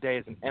the end of the day,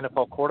 is an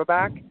NFL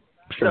quarterback.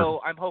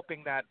 So I'm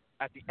hoping that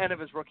at the end of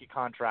his rookie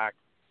contract,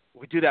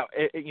 we do that.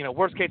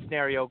 Worst case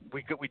scenario,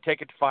 we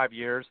take it to 5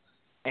 years,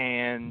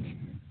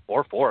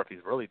 or 4 if he's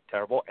really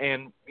terrible,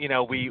 and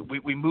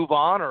we move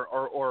on,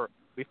 or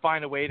we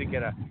find a way to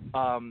get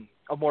a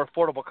more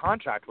affordable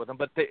contract with him.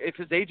 But if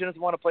his agent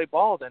doesn't want to play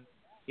ball, then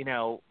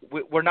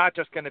we're not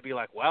just going to be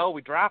like, well,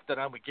 we drafted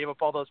him, we gave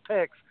up all those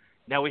picks,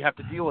 now we have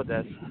to deal with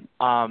this.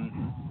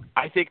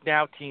 I think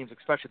now teams,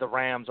 especially the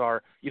Rams,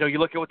 are you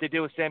look at what they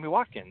did with Sammy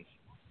Watkins.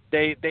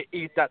 They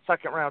eat that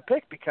second round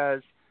pick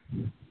because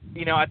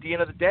at the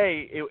end of the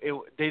day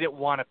they didn't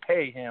want to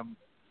pay him.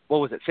 What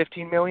was it,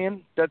 $15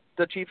 million that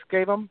the Chiefs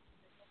gave him?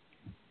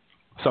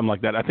 Something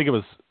like that. I think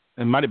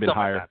it might have been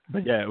higher. Like,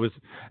 but yeah, it was.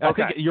 I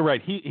think you're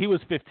right. He was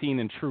 15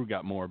 and True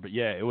got more, but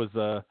yeah, it was.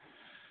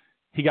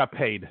 He got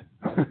paid.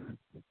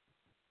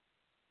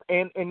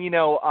 and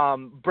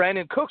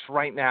Brandon Cooks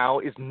right now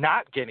is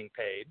not getting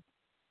paid.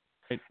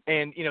 Right.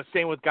 And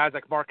same with guys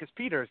like Marcus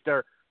Peters.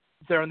 They're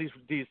on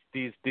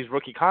these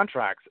rookie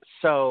contracts.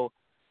 So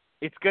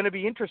it's going to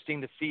be interesting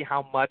to see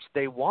how much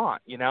they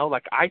want.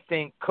 I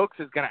think Cooks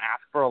is going to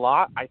ask for a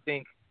lot. I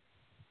think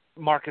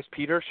Marcus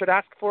Peters should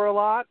ask for a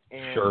lot.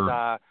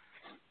 And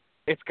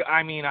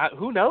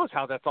who knows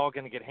how that's all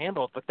going to get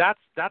handled? But that's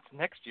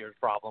next year's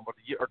problem, or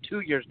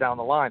 2 years down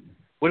the line.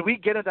 When we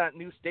get to that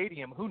new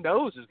stadium, who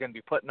knows who's going to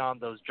be putting on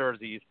those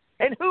jerseys,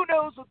 and who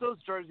knows what those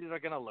jerseys are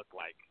going to look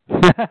like.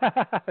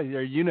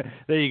 There you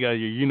go, your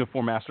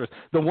uniform masters.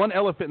 The one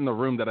elephant in the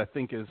room that I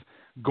think is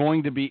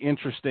going to be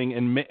interesting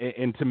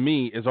and to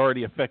me is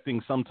already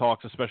affecting some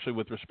talks, especially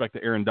with respect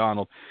to Aaron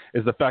Donald,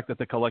 is the fact that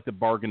the collective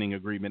bargaining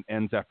agreement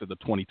ends after the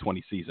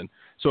 2020 season.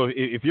 So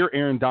if you're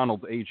Aaron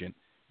Donald's agent,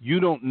 you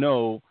don't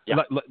know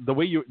the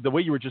way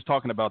you were just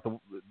talking about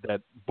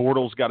that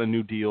Bortles got a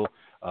new deal.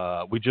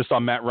 We just saw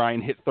Matt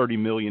Ryan hit $30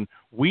 million.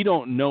 We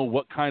don't know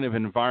what kind of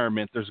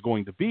environment there's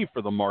going to be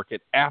for the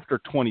market after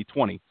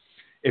 2020.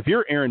 If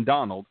you're Aaron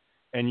Donald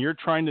and you're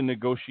trying to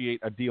negotiate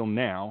a deal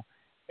now,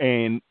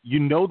 and you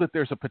know that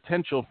there's a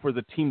potential for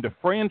the team to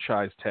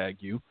franchise tag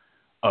you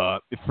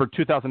for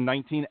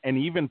 2019 and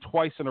even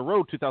twice in a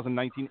row,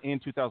 2019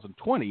 and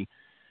 2020,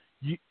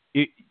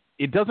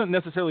 it doesn't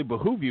necessarily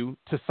behoove you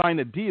to sign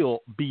a deal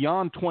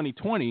beyond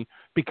 2020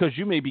 because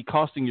you may be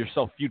costing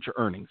yourself future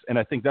earnings. And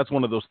I think that's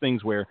one of those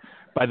things where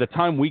by the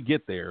time we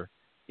get there,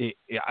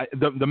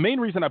 the main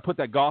reason I put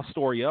that Goff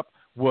story up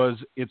was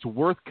it's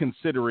worth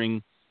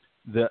considering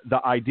the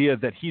idea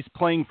that he's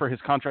playing for his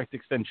contract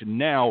extension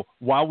now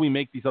while we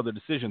make these other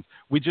decisions.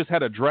 We just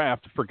had a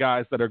draft for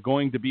guys that are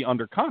going to be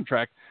under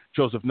contract,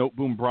 Joseph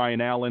Noteboom, Brian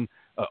Allen,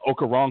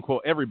 Okoronkwo,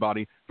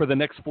 everybody, for the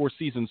next 4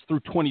 seasons through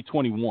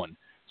 2021.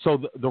 So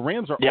the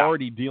Rams are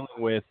already dealing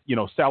with,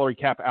 salary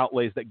cap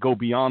outlays that go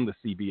beyond the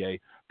CBA.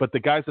 But the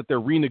guys that they're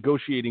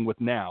renegotiating with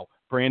now,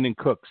 Brandon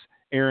Cooks,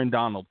 Aaron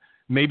Donald,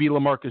 maybe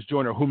LaMarcus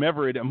Joyner,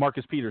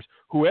 Marcus Peters,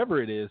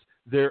 whoever it is,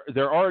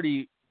 they're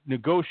already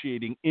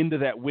negotiating into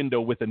that window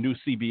with a new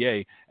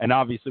CBA. And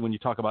obviously, when you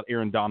talk about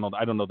Aaron Donald,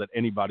 I don't know that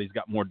anybody's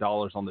got more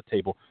dollars on the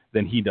table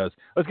than he does.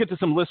 Let's get to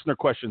some listener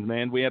questions,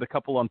 man. We had a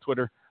couple on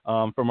Twitter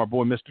from our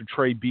boy, Mr.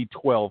 Trey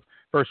B12.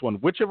 First one,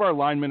 which of our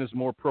linemen is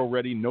more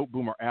pro-ready,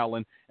 Noteboom or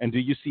Allen? And do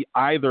you see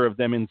either of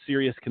them in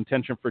serious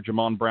contention for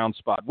Jamon Brown's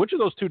spot? Which of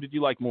those two did you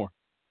like more?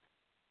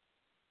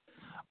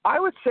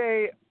 I would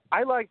say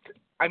I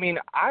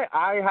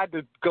had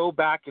to go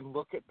back and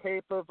look at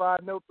tape of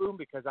Noteboom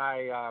because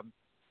I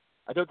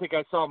don't think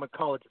I saw him in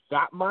college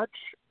that much.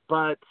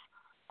 But,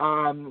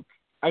 to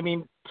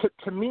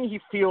me, he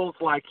feels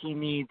like he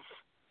needs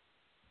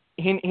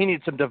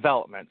some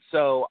development.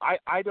 So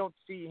I don't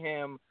see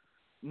him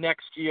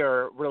next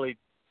year really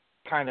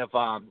kind of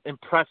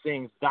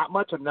impressing that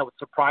much, and that would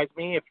surprise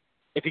me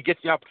if he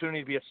gets the opportunity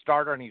to be a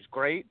starter and he's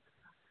great.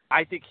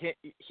 I think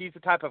he's the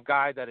type of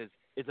guy that is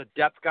a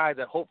depth guy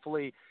that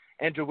hopefully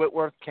Andrew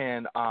Whitworth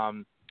can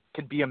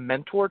be a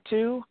mentor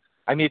to.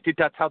 I think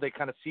that's how they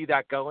kind of see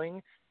that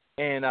going.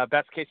 In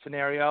best case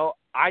scenario,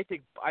 I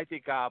think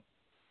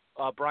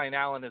Brian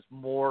Allen is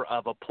more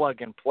of a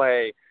plug and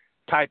play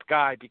type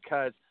guy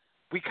because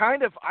we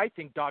kind of, I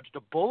think, dodged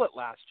a bullet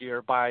last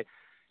year by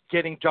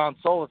getting John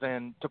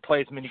Sullivan to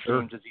play as many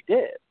games as he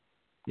did.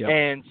 Yep.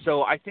 And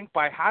so I think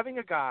by having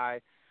a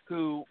guy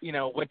who,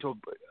 went to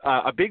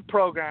a big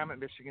program at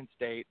Michigan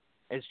State,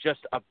 is just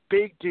a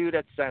big dude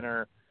at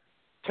center,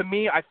 to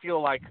me, I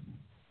feel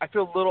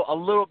a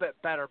little bit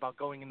better about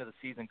going into the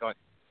season going,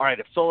 all right,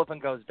 if Sullivan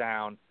goes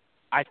down,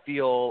 I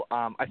feel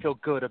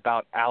good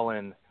about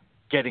Allen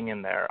getting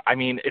in there.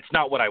 It's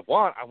not what I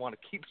want. I want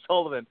to keep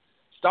Sullivan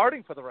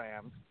starting for the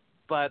Rams,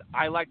 but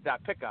I like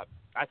that pickup.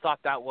 I thought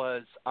that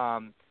was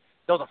a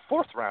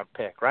 4th round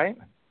pick, right?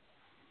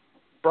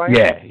 Brian?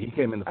 Yeah, he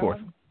came in the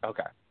 4th.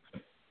 Okay.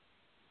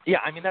 Yeah,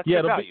 that's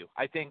good value.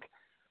 I think.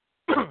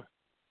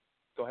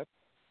 Go ahead.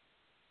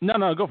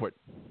 No, go for it.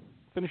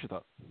 Finish your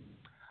thought.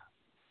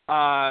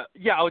 I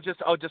was just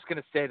going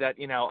to say that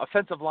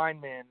offensive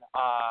linemen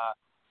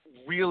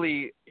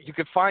really you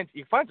can find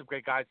some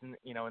great guys in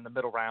the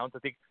middle rounds. I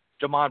think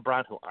Jamon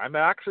Brown, who I'm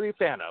actually a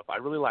fan of, I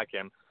really like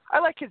him. I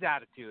like his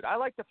attitude. I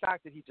like the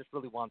fact that he just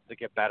really wants to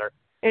get better.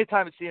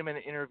 Anytime I see him in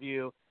an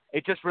interview,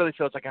 it just really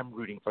feels like I'm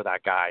rooting for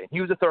that guy. He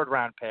was a 3rd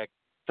round pick.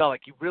 Felt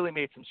like he really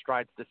made some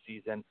strides this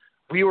season.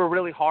 We were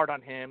really hard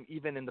on him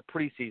even in the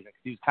preseason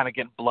because he was kind of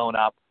getting blown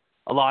up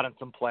a lot on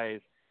some plays.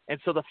 And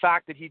so the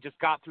fact that he just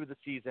got through the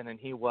season and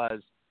he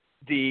was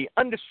the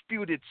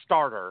undisputed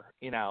starter,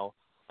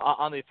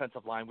 on the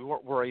offensive line, we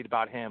weren't worried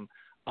about him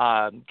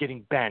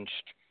getting benched.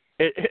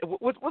 It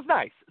was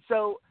nice.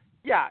 So,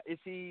 yeah, is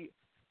he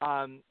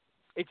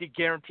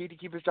guaranteed to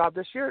keep his job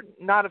this year?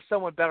 Not if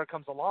someone better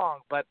comes along,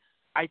 but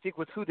I think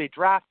with who they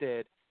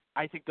drafted,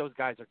 I think those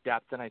guys are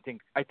depth, and I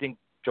think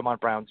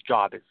Jamon Brown's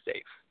job is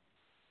safe.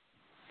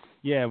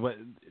 Yeah, but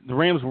the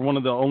Rams were one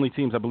of the only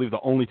teams, I believe the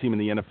only team in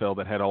the NFL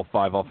that had all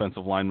 5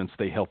 offensive linemen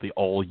stay healthy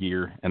all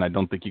year, and I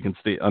don't think you can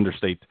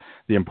understate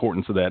the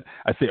importance of that.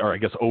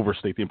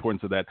 Overstate the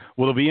importance of that.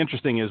 What'll be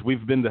interesting is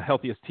we've been the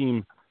healthiest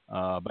team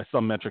by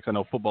some metrics. I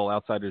know Football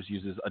Outsiders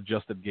uses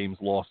adjusted games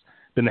lost.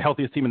 Been the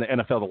healthiest team in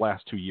the NFL the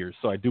last 2 years,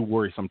 so I do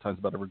worry sometimes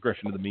about a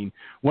regression to the mean.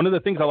 One of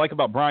the things I like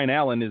about Brian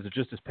Allen is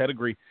just his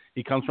pedigree.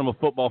 He comes from a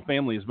football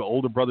family. His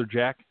older brother,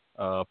 Jack,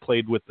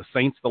 played with the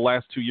Saints the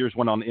last 2 years,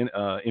 went on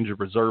injured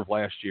reserve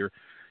last year.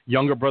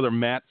 Younger brother,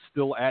 Matt,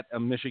 still at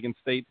Michigan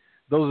State.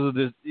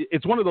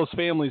 It's one of those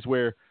families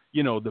where,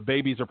 the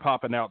babies are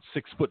popping out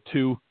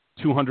 6'2",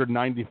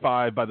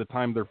 295 by the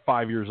time they're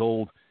 5 years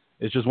old.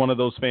 It's just one of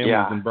those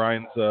families, and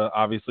Brian's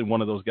obviously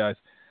one of those guys.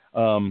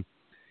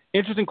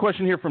 Interesting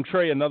question here from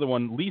Trey, another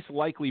one. Least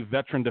likely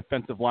veteran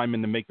defensive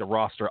lineman to make the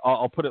roster.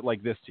 I'll put it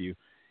like this to you.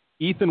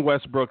 Ethan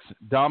Westbrooks,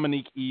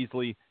 Dominique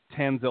Easley,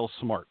 Tanzel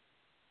Smart.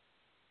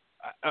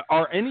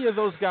 Are any of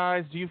those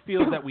guys, do you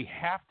feel that we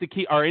have to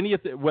keep,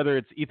 whether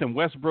it's Ethan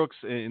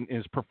Westbrooks in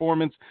his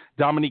performance,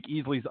 Dominique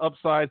Easley's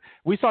upside?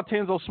 We saw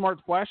Tanzel Smart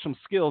flash some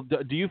skill.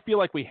 Do you feel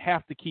like we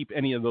have to keep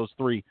any of those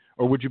 3,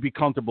 or would you be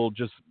comfortable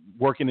just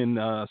working in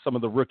some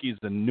of the rookies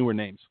and newer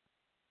names?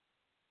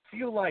 I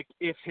feel like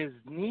if his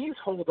knees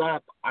hold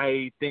up,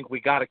 I think we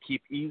got to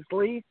keep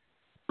Easley,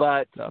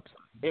 but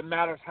it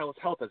matters how his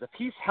health is. If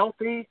he's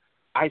healthy,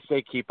 I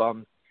say keep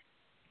him.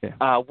 Yeah.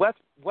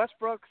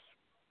 Westbrooks,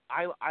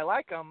 I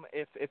like him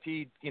if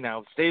he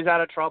stays out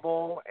of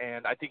trouble,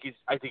 and I think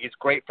he's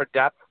great for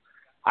depth.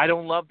 I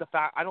don't love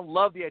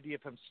the idea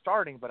of him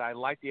starting, but I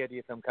like the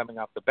idea of him coming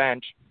off the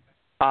bench.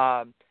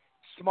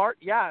 Smart,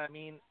 yeah.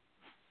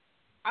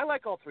 I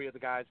like all 3 of the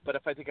guys, but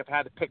if I've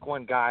had to pick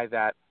one guy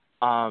that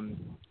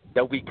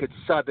we could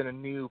sub in a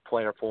new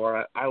player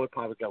for, I would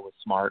probably go with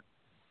Smart.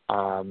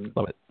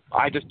 Love it.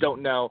 I just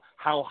don't know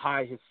how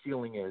high his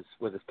ceiling is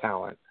with his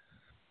talent.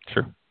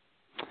 Sure.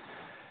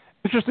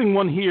 Interesting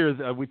one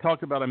here. We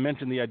talked about, I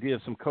mentioned the idea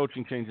of some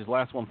coaching changes.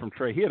 Last one from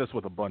Trey. He hit us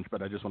with a bunch,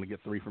 but I just want to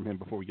get 3 from him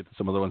before we get to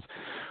some other ones.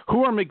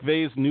 Who are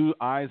McVay's new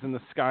eyes in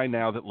the sky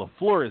now that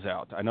LaFleur is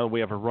out? I know we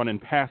have a run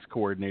and pass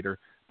coordinator,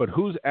 but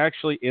who's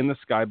actually in the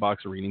skybox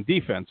reading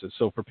defenses.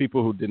 So for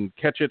people who didn't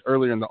catch it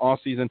earlier in the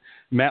offseason,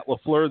 Matt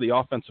LaFleur, the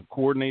offensive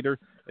coordinator,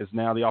 is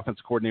now the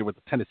offensive coordinator with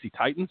the Tennessee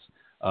Titans.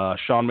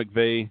 Sean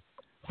McVay,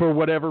 for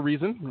whatever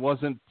reason,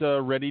 wasn't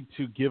ready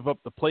to give up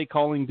the play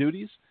calling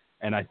duties.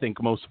 And I think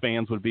most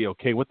fans would be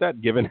okay with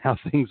that, given how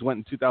things went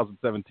in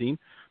 2017.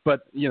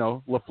 But,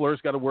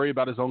 LaFleur's got to worry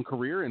about his own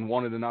career and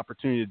wanted an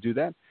opportunity to do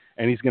that,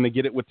 and he's going to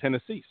get it with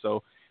Tennessee.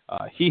 So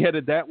he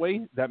headed that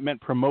way. That meant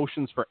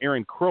promotions for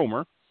Aaron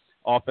Cromer,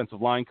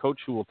 offensive line coach,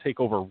 who will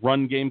take over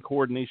run game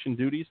coordination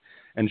duties,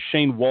 and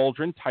Shane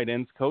Waldron, tight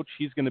ends coach.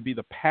 He's going to be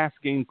the pass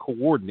game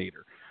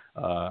coordinator.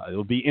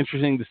 It'll be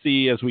interesting to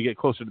see as we get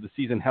closer to the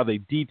season how they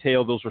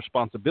detail those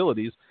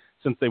responsibilities,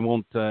 since they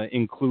won't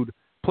include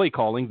play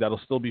calling.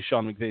 That'll still be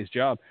Sean McVay's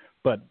job,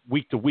 but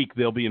week to week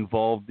they'll be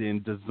involved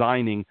in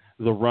designing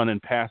the run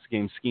and pass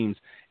game schemes.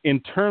 In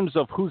terms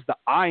of who's the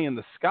eye in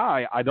the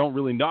sky, I don't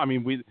really know. I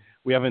mean,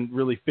 we haven't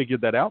really figured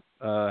that out.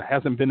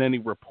 Hasn't been any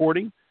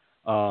reporting.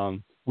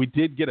 We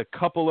did get a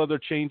couple other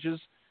changes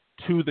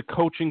to the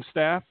coaching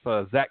staff.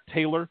 Zach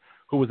Taylor,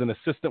 who was an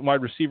assistant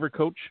wide receiver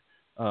coach,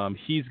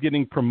 he's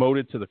getting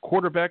promoted to the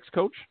quarterbacks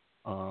coach,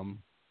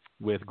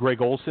 with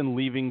Greg Olson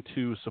leaving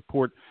to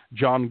support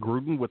John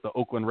Gruden with the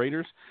Oakland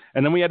Raiders.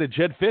 And then we had a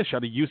Jed Fish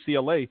out of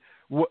UCLA.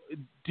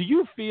 Do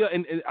you feel,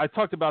 and I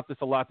talked about this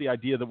a lot, the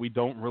idea that we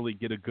don't really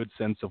get a good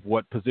sense of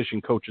what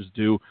position coaches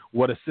do,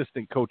 what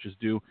assistant coaches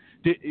do.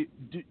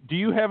 Do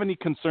you have any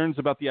concerns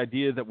about the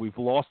idea that we've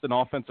lost an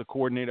offensive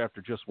coordinator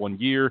after just 1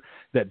 year,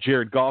 that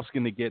Jared Goff's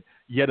going to get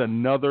yet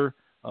another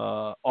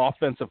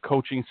offensive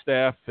coaching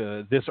staff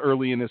this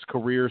early in his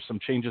career, some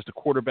changes to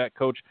quarterback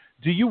coach?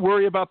 Do you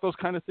worry about those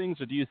kind of things,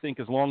 or do you think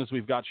as long as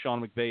we've got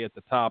Sean McVay at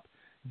the top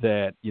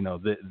that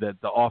that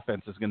the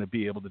offense is going to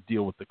be able to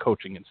deal with the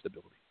coaching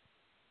instability?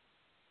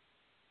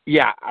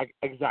 Yeah,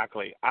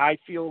 exactly. I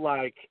feel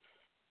like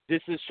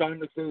this is Sean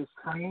McVay's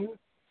time,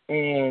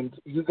 and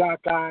you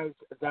got guys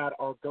that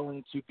are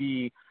going to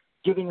be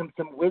giving him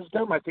some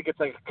wisdom. I think it's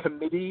like a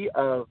committee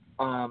of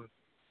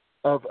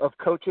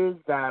coaches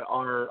that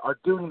are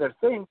doing their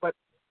thing, but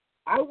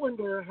I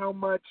wonder how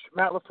much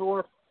Matt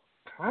LaFleur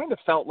kind of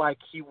felt like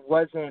he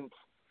wasn't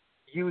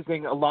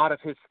using a lot of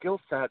his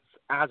skill sets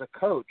as a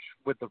coach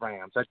with the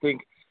Rams. I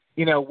think,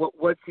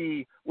 was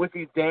he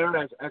there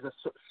as a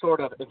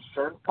sort of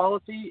insurance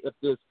policy if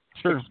this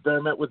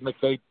experiment with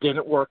McVay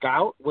didn't work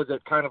out? Was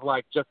it kind of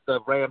like just the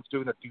Rams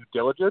doing the due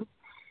diligence?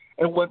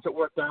 And once it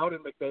worked out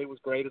and McVay was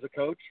great as a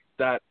coach,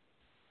 that,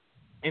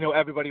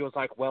 everybody was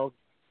like, well,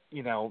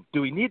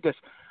 do we need this?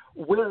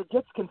 Where it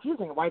gets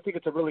confusing, and why I think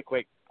it's a really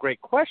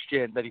great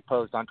question that he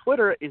posed on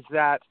Twitter, is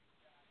that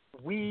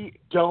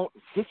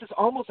this is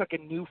almost like a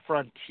new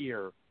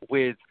frontier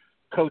with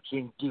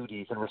coaching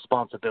duties and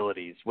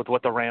responsibilities with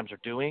what the Rams are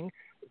doing.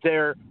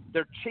 They're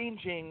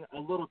changing a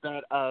little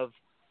bit of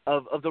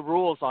the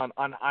rules on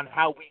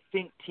how we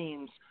think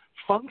teams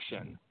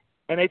function.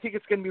 And I think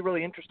it's going to be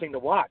really interesting to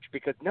watch,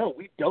 because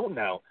we don't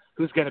know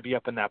who's going to be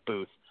up in that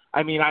booth.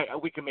 I mean,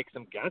 we can make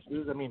some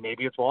guesses. I mean,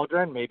 maybe it's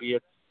Waldron, maybe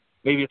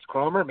it's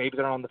Cromer, maybe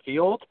they're on the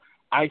field.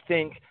 I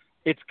think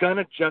it's going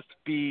to just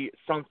be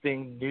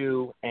something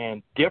new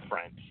and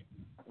different,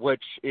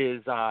 which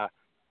is, kind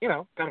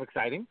of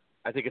exciting.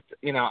 I think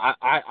it's,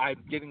 I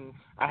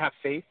have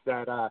faith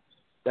that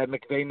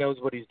McVay knows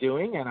what he's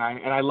doing, and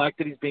I like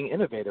that he's being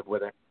innovative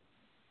with it.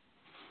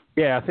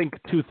 Yeah, I think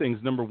two things.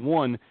 Number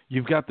one,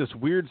 you've got this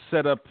weird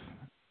setup.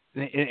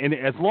 And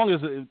as long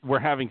as we're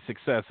having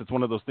success, it's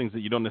one of those things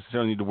that you don't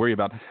necessarily need to worry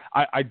about.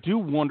 I do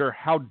wonder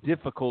how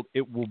difficult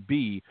it will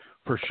be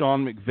for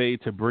Sean McVay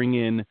to bring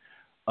in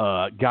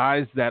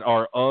guys that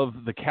are of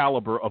the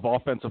caliber of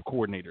offensive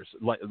coordinators,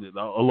 like a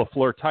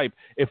LaFleur type,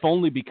 if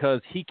only because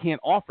he can't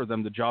offer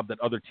them the job that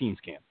other teams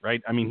can,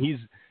 right? I mean,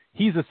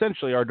 he's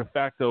essentially our de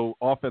facto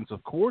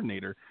offensive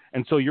coordinator,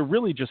 and so you're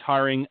really just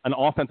hiring an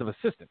offensive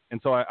assistant.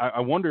 And so I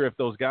wonder if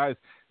those guys,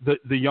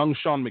 the young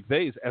Sean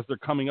McVays, as they're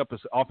coming up as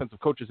offensive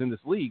coaches in this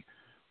league,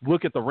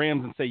 look at the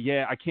Rams and say,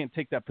 yeah, I can't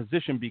take that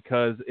position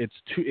because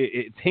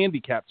it's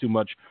handicapped too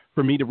much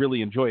for me to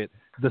really enjoy it.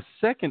 The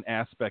second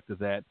aspect of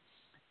that,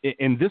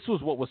 and this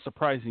was what was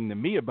surprising to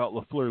me about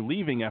LaFleur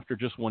leaving after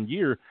just 1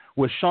 year,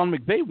 was Sean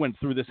McVay went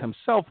through this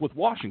himself with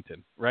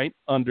Washington, right,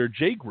 under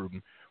Jay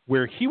Gruden,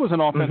 where he was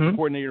an offensive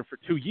coordinator for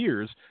 2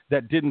 years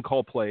that didn't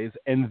call plays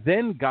and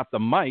then got the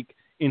mic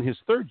in his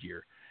third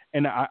year.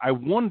 And I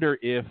wonder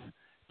if,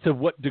 to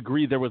what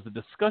degree there was a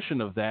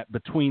discussion of that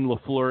between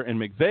LaFleur and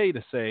McVay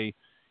to say,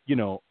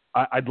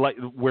 I'd like,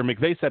 where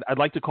McVay said, I'd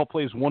like to call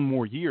plays 1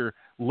 more year.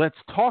 Let's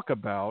talk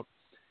about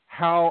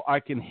how I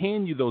can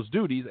hand you those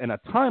duties and a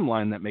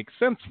timeline that makes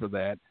sense for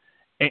that,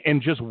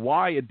 and just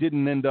why it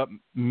didn't end up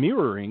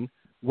mirroring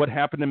what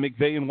happened to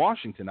McVay in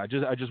Washington. I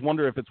just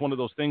wonder if it's one of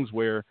those things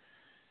where,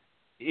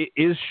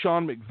 is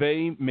Sean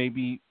McVay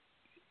maybe,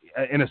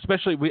 and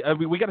especially we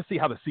got to see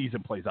how the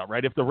season plays out,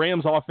 right? If the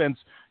Rams offense,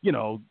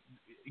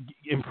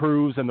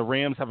 improves and the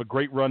Rams have a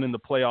great run in the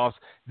playoffs,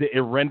 it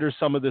renders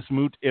some of this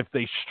moot. If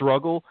they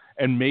struggle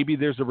and maybe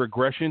there's a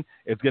regression,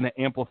 it's going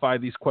to amplify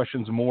these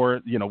questions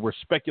more. We're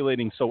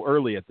speculating so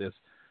early at this,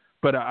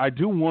 but I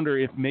do wonder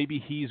if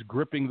maybe he's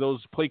gripping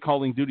those play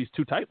calling duties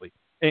too tightly,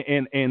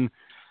 and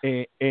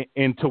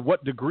to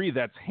what degree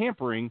that's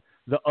hampering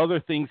the other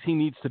things he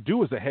needs to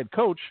do as a head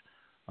coach.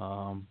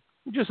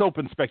 Just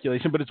open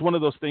speculation, but it's one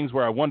of those things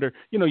where I wonder,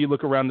 you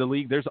look around the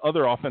league, there's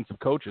other offensive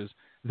coaches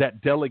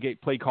that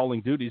delegate play calling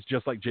duties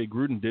just like Jay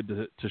Gruden did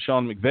to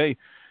Sean McVay,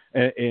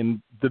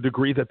 and the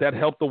degree that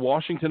helped the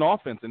Washington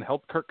offense and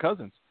helped Kirk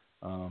Cousins.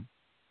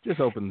 Just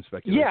open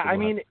speculation. Yeah, I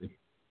mean,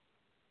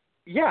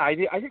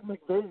 I think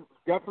McVay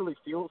definitely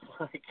feels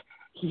like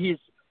he's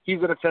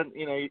an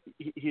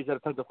he's an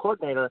offensive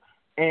coordinator,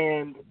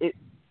 and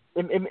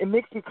it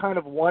makes me kind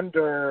of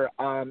wonder,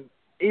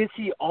 is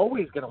he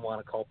always going to want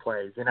to call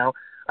plays?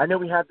 I know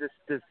we have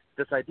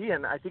this idea,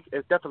 and I think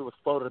it definitely was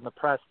floated in the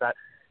press that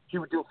he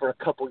would do it for a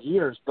couple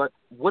years. But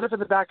what if in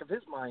the back of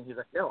his mind he's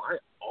like, no, I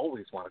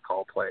always want to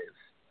call plays.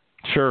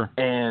 Sure.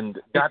 And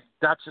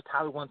that's just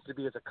how he wants to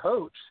be as a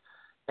coach.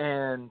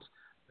 And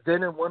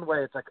then in one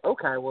way it's like,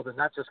 okay, well then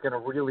that's just going to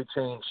really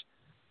change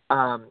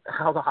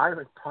how the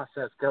hiring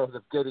process goes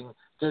of getting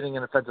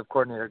an offensive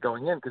coordinator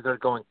going in, because they're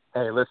going,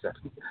 hey, listen,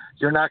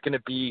 you're not going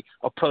to be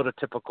a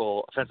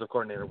prototypical offensive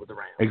coordinator with the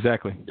Rams.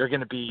 Exactly. You're going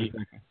to be,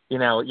 you're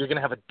going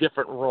to have a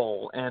different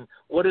role. And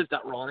what is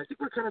that role? And I think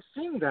we're kind of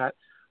seeing that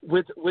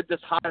with this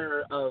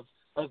hire of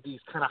these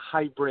kind of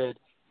hybrid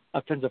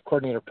offensive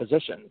coordinator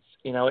positions.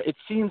 It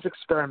seems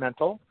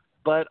experimental,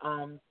 but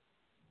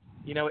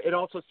it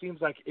also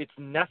seems like it's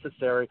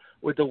necessary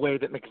with the way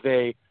that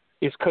McVay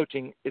is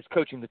coaching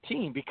the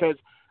team, because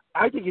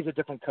I think he's a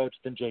different coach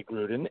than Jay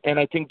Gruden, and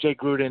I think Jay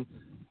Gruden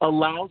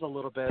allows a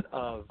little bit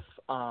of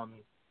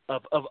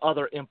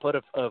other input,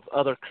 of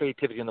other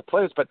creativity in the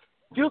players, but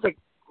it feels like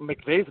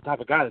McVay's the type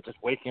of guy that's just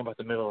waking up at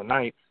the middle of the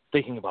night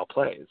thinking about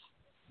plays.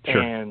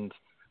 Sure. And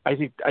I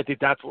think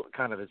that's what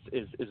kind of is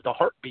the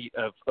heartbeat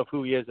of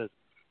who he is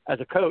as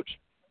a coach,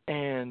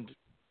 and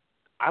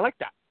I like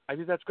that. I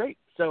think that's great.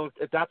 So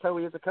if that's how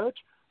he is a coach,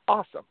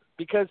 awesome.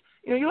 Because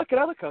you look at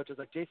other coaches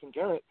like Jason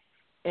Garrett,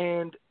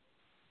 and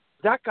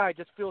that guy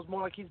just feels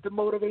more like he's the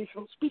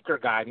motivational speaker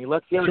guy, and he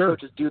lets the other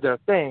coaches do their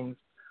things.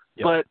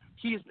 Yep. But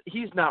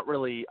he's not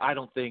really, I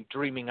don't think,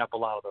 dreaming up a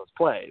lot of those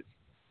plays.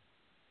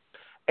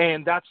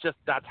 And that's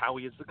how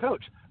he is the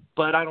coach.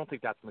 But I don't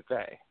think that's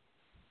McVay.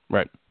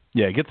 Right.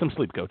 Yeah, get some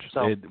sleep, coach.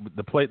 So,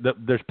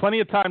 there's plenty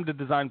of time to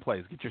design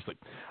plays. Get your sleep.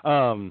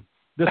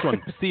 This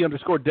one,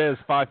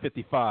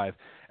 C_Des555,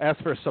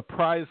 asks for a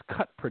surprise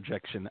cut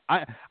projection.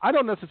 I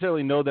don't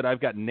necessarily know that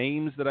I've got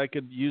names that I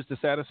could use to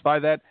satisfy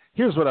that.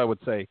 Here's what I would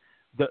say.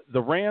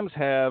 The Rams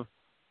have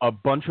a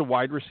bunch of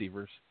wide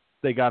receivers.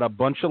 They got a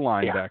bunch of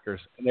linebackers,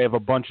 and they have a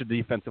bunch of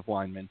defensive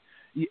linemen.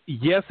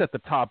 Yes, at the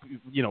top,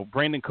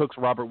 Brandon Cooks,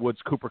 Robert Woods,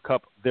 Cooper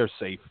Kupp, they're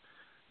safe.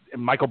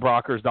 Michael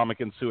Brockers,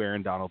 Dominican Sue,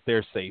 Aaron Donald,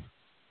 they're safe.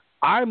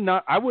 I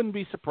wouldn't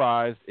be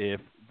surprised if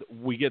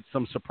we get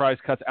some surprise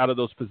cuts out of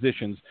those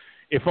positions,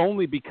 if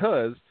only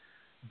because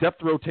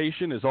depth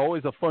rotation is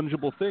always a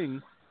fungible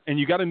thing, and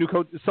you got a new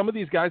coach. Some of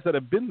these guys that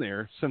have been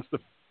there since the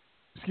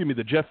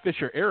Jeff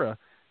Fisher era,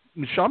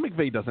 Sean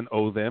McVay doesn't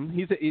owe them.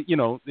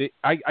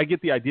 I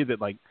get the idea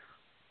that like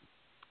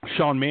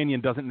Sean Mannion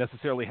doesn't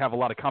necessarily have a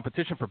lot of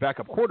competition for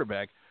backup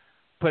quarterback,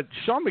 but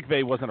Sean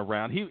McVay wasn't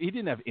around. He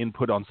didn't have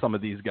input on some of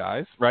these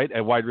guys, right,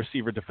 at wide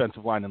receiver,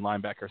 defensive line, and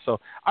linebacker.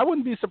 So I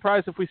wouldn't be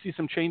surprised if we see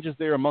some changes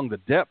there among the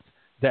depth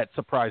that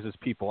surprises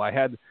people.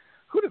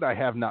 Who did I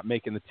have not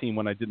making the team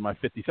when I did my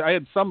 50? I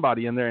had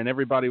somebody in there, and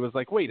everybody was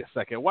like, wait a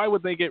second, why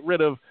would they get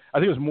rid of, I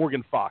think it was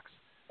Morgan Fox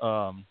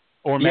or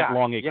Matt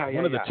Longacre,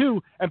 one of the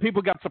two, and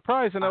people got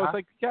surprised, and I was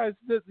like, guys,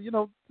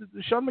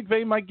 Sean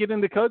McVay might get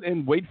in the cut,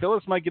 and Wade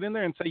Phillips might get in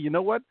there and say, you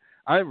know what,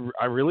 I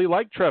really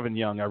like Trevin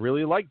Young, I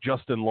really like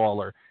Justin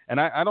Lawler, and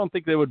I don't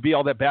think they would be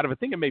all that bad of a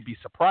thing. It may be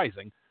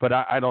surprising, but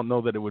I don't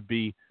know that it would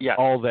be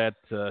all that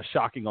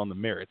shocking on the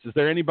merits. Is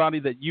there anybody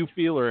that you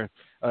feel, or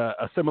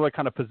a similar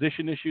kind of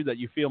position issue that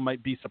you feel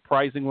might be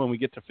surprising when we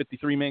get to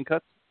 53-man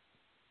cuts?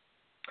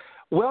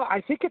 Well,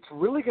 I think it's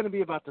really going to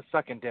be about the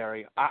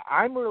secondary.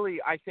 I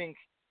think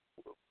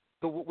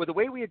with the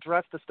way we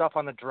address the stuff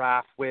on the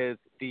draft with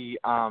the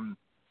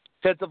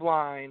defensive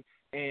line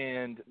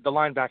and the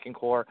linebacking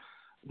core,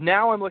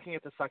 now I'm looking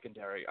at the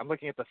secondary. I'm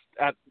looking at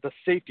the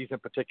safeties in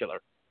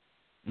particular.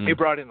 They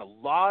brought in a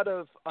lot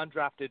of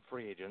undrafted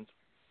free agents,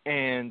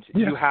 and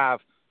you have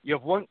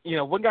one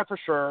guy for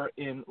sure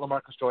in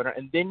LaMarcus Joyner,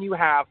 and then you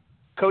have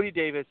Cody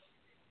Davis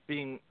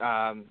being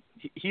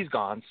he's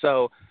gone.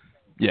 So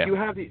you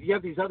have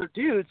these other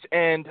dudes,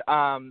 and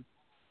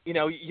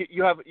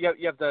you have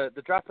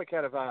the draft pick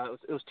out of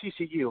it was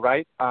TCU,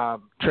 right?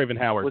 Trayvon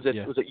Howard. Was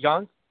it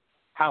Young?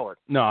 Howard.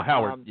 No,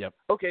 Howard. Yep.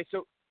 Okay,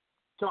 so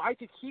I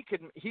think he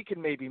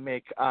can maybe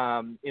make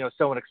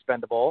someone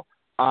expendable.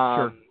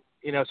 Sure.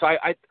 So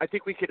I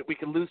think we could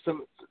lose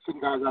some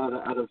guys out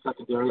of the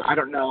secondary. I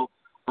don't know.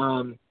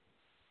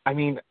 I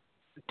mean,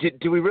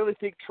 do we really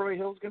think Troy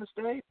Hill's going to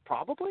stay?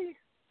 Probably,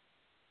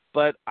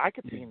 but I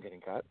could see him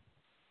getting cut.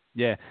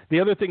 Yeah. The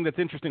other thing that's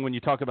interesting when you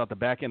talk about the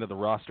back end of the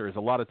roster is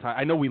a lot of time.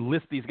 I know we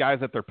list these guys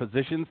at their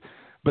positions,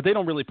 but they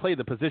don't really play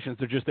the positions.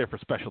 They're just there for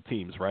special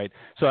teams, right?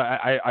 So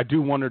I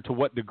do wonder to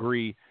what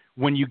degree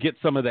when you get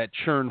some of that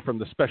churn from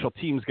the special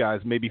teams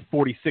guys, maybe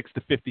 46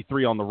 to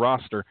 53 on the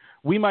roster,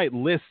 we might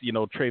list,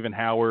 Traven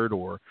Howard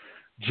or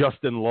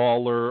Justin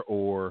Lawler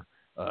or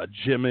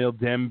Jamil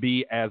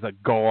Demby as a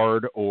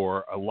guard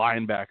or a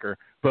linebacker,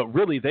 but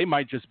really they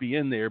might just be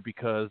in there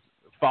because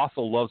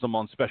Fossil loves them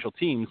on special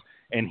teams,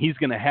 and he's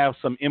going to have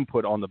some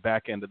input on the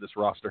back end of this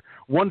roster.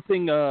 One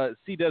thing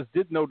C-Des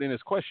did note in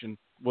his question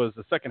was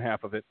the second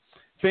half of it.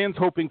 Fans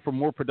hoping for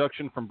more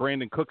production from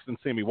Brandon Cooks and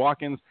Sammy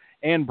Watkins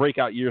and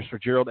breakout years for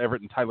Gerald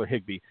Everett and Tyler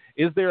Higbee.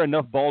 Is there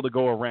enough ball to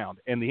go around?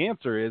 And the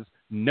answer is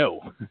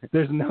no.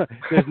 There's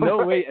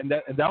no way. And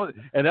that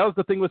was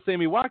the thing with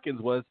Sammy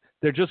Watkins was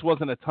there just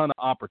wasn't a ton of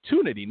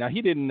opportunity. Now,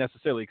 he didn't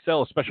necessarily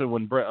excel, especially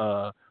when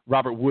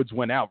Robert Woods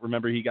went out.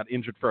 Remember, he got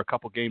injured for a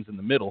couple games in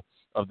the middle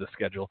of the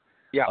schedule.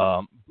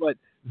 Yeah. But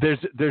there's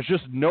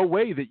just no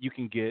way that you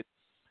can get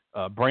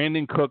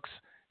Brandon Cooks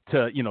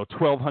to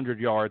 1,200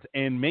 yards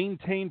and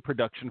maintain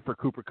production for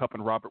Cooper Kupp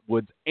and Robert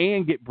Woods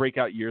and get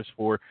breakout years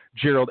for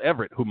Gerald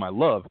Everett, whom I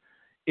love.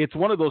 It's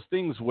one of those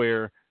things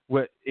where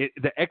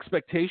the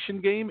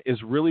expectation game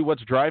is really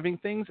what's driving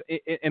things.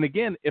 And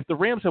again, if the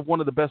Rams have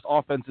one of the best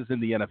offenses in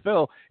the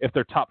NFL, if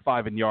they're top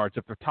 5 in yards,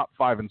 if they're top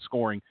 5 in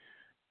scoring,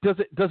 does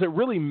it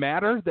really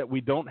matter that we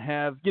don't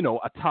have,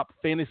 a top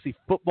fantasy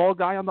football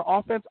guy on the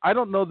offense? I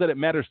don't know that it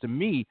matters to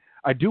me.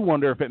 I do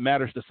wonder if it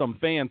matters to some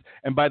fans.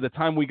 And by the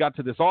time we got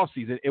to this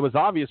offseason, it was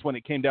obvious when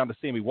it came down to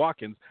Sammy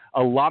Watkins.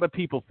 A lot of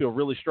people feel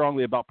really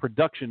strongly about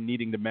production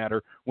needing to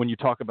matter when you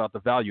talk about the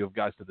value of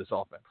guys to this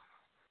offense.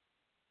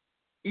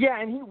 Yeah,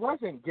 and he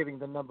wasn't giving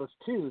the numbers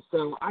too,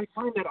 so I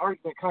find that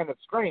argument kind of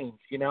strange.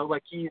 He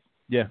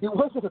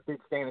wasn't a big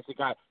fantasy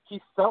guy.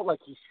 He felt like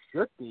he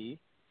should be,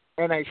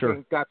 and I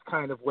think that's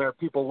kind of where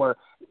people were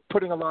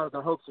putting a lot of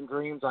their hopes and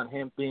dreams on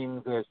him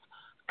being this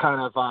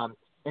kind of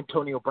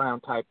Antonio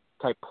Brown type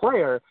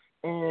player.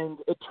 And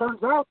it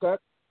turns out that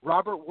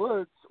Robert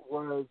Woods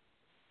was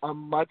a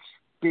much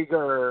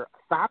bigger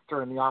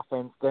factor in the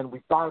offense than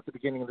we thought at the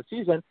beginning of the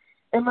season.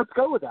 And let's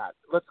go with that.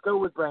 Let's go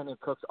with Brandon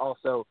Cooks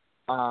also.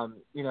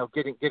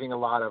 Getting a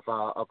lot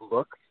of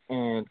looks,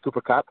 and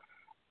Cooper Kupp.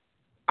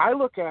 I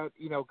look at,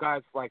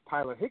 guys like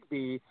Tyler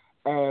Higbee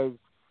as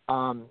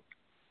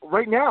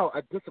right now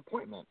a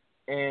disappointment,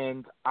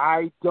 and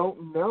I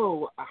don't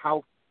know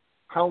how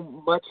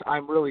much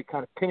I'm really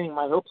kind of pinning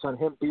my hopes on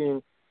him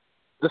being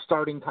the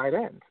starting tight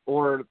end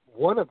or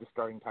one of the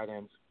starting tight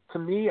ends. To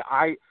me,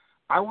 I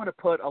want to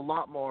put a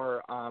lot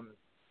more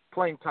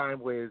playing time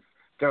with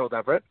Gerald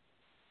Everett,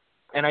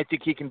 and I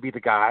think he can be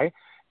the guy.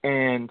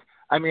 And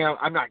I mean,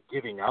 I'm not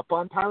giving up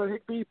on Tyler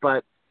Higbee,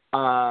 but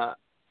I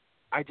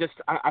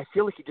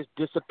feel like he just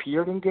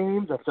disappeared in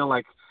games. I feel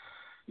like,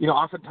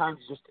 oftentimes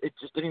it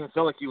just didn't even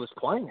feel like he was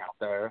playing out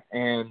there.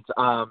 And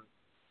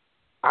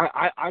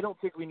I don't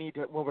think we need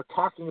to, when we're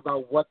talking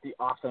about what the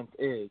offense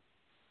is,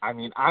 I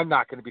mean, I'm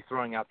not going to be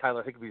throwing out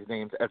Tyler Higbee's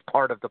names as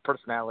part of the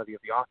personality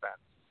of the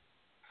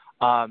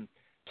offense.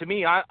 To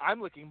me, I'm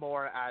looking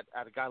more at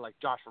a guy like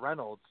Josh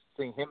Reynolds,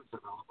 seeing him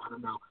develop. I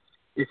don't know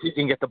if he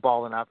can get the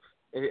ball enough.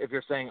 If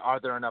you're saying, are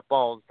there enough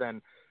balls,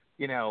 then,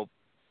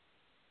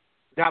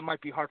 that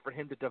might be hard for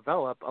him to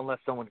develop unless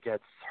someone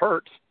gets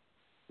hurt.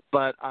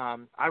 But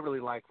I really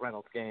like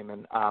Reynolds' game.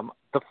 And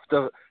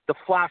the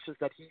flashes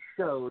that he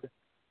showed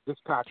this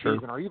past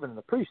season or even in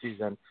the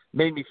preseason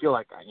made me feel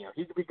like,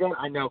 he could be good.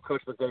 I know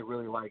Coach McVay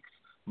really likes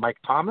Mike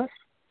Thomas.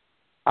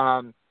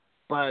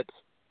 But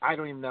I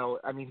don't even know.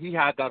 I mean, he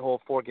had that whole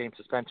 4-game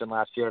suspension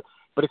last year.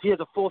 But if he has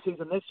a full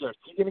season this year, is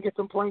he going to get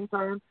some playing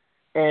time?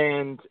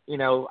 And,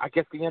 I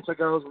guess the answer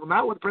goes, well,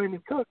 not with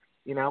Brandon Cooks.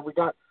 We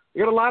got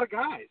a lot of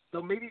guys.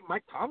 So maybe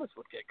Mike Thomas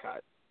would get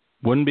cut.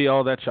 Wouldn't be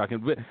all that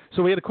shocking.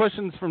 So we had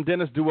questions from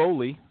Dennis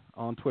Duoli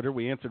on Twitter.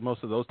 We answered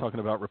most of those, talking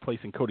about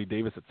replacing Cody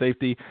Davis at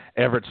safety,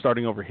 Everett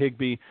starting over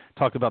Higbee,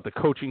 talked about the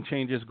coaching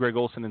changes, Greg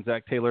Olson and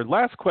Zach Taylor.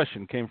 Last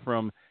question came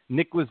from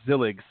Nicholas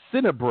Zillig,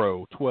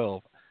 Cinnabro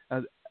 12.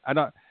 I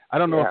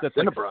don't know if that's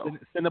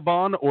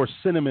Cinnabon or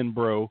Cinnamon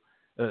Bro.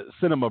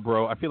 Cinema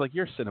Bro. I feel like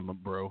you're Cinema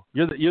Bro.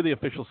 You're the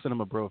official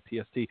Cinema Bro of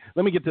TST.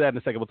 Let me get to that in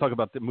a second. We'll talk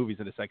about the movies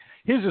in a sec.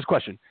 Here's this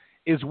question.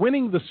 Is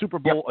winning the Super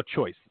Bowl a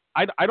choice?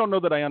 I don't know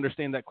that I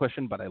understand that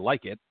question, but I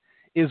like it.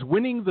 Is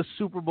winning the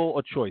Super Bowl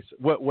a choice?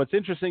 What's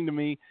interesting to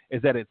me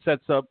is that it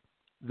sets up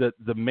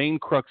the main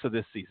crux of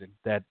this season,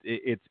 that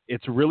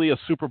it's really a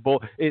Super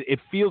Bowl. It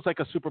feels like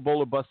a Super Bowl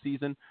or bust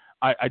season.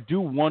 I do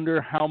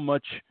wonder how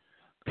much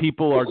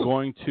people are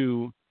going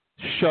to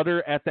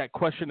shudder at that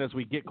question as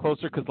we get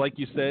closer, because like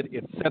you said,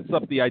 it sets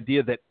up the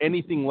idea that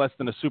anything less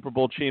than a Super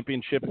Bowl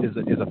championship is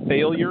a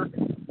failure.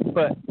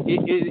 But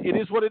it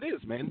is what it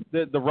is, man.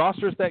 The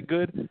roster's that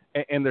good,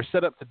 and they're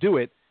set up to do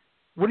it.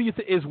 What do you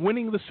think? Is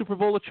winning the Super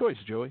Bowl a choice,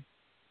 Joey?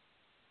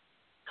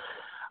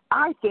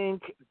 I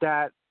think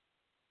that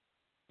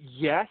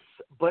yes,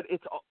 but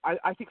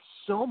I think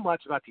so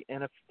much about the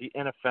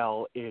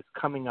NFL is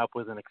coming up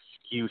with an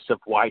excuse of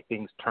why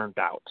things turned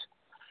out.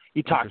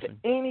 You talk to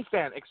any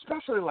fan,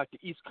 especially like the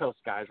East Coast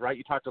guys, right?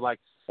 You talk to like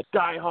a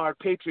diehard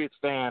Patriots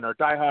fan or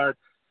diehard,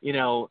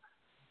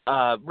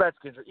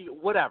 Redskins or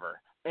whatever.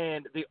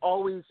 And they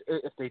always,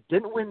 if they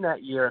didn't win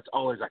that year, it's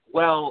always like,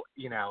 well,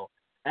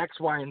 X,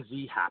 Y, and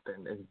Z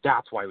happened, and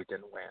that's why we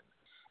didn't win.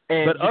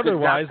 And but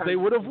otherwise, they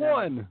would have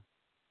won.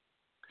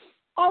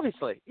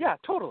 Obviously, yeah,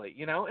 totally.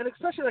 And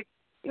especially like,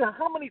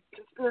 how many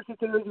conspiracy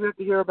theories we have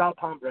to hear about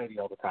Tom Brady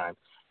all the time,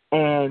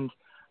 and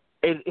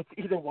it's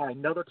either why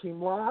another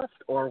team lost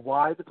or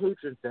why the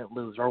Patriots didn't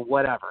lose or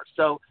whatever.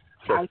 So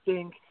sure. I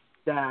think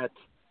that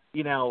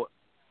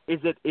is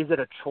it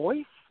a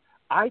choice?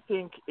 I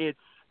think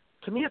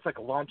to me it's like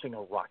launching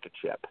a rocket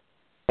ship,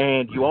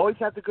 and you always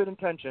have the good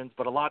intentions,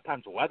 but a lot of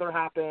times weather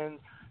happens,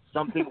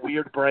 something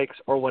weird breaks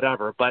or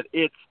whatever. But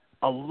it's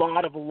a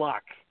lot of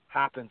luck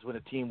happens when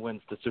a team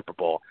wins the Super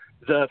Bowl.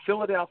 The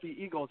Philadelphia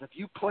Eagles, if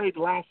you played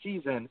last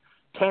season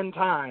 10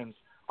 times,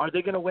 are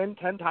they going to win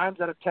 10 times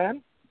out of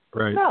 10?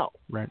 Right. No.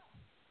 Right.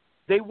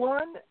 They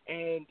won,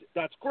 and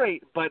that's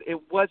great, but it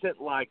wasn't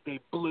like they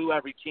blew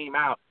every team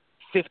out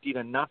 50-0,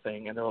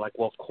 and they were like,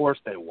 well, of course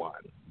they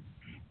won.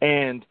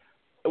 And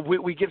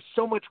we give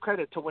so much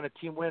credit to when a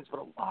team wins, but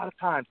a lot of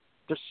times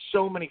there's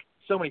so many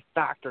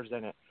factors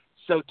in it.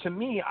 So to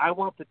me, I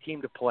want the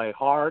team to play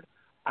hard.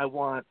 I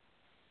want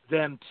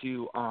them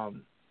to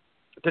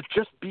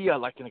just be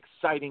an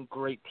exciting,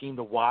 great team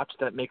to watch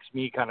that makes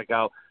me kind of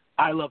go,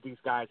 I love these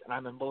guys and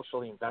I'm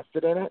emotionally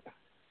invested in it.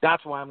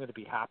 That's why I'm going to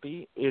be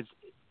happy is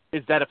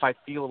that if I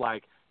feel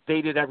like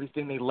they did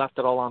everything, they left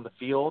it all on the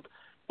field,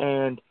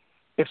 and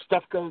if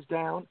stuff goes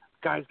down,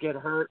 guys get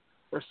hurt,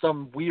 or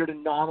some weird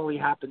anomaly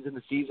happens in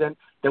the season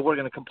that we're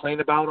going to complain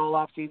about all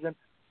off season,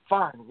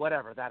 fine,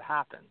 whatever, that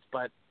happens.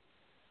 But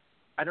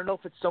I don't know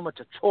if it's so much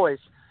a choice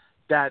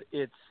that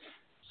it's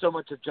so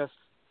much of just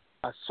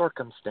a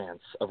circumstance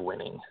of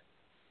winning.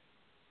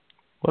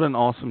 What an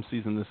awesome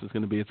season this is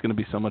going to be. It's going to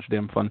be so much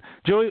damn fun.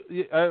 Joey,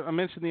 I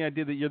mentioned the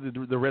idea that you're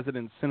the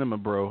resident cinema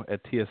bro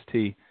at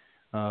TST.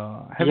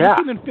 Have you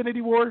seen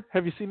Infinity War?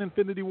 Have you seen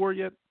Infinity War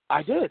yet?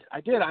 I did.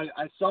 I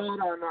saw it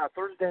on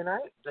Thursday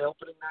night, the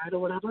opening night or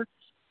whatever.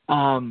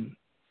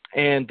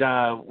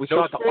 We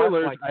saw it the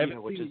spoilers. I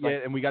haven't seen it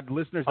yet, and we got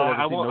listeners that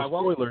haven't seen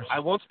spoilers. I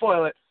won't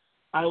spoil it.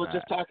 I will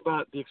just talk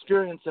about the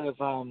experience of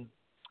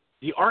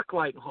the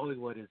ArcLight in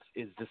Hollywood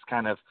is this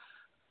kind of,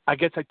 I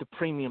guess, like the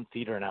premium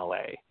theater in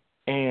LA.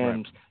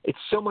 And it's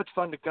so much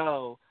fun to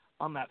go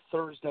on that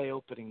Thursday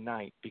opening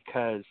night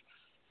because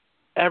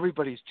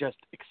everybody's just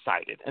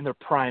excited and they're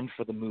primed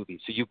for the movie.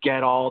 So you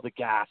get all the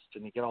gas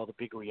and you get all the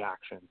big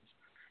reactions.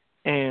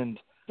 And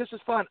this is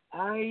fun.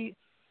 I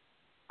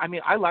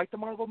mean, I like the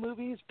Marvel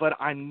movies, but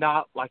I'm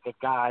not like a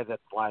guy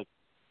that's like,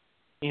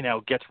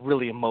 gets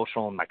really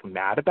emotional and like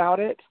mad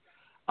about it.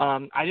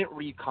 I didn't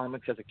read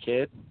comics as a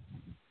kid.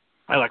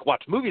 I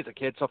watched movies as a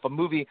kid. So if a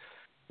movie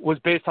was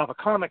based off a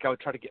comic, I would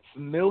try to get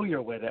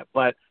familiar with it,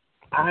 but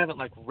I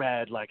haven't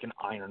read an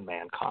Iron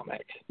Man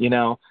comic,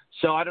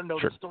 So I don't know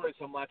the story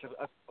so much.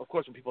 Of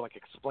course, when people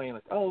explain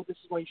oh, this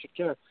is why you should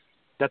care,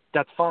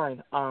 that's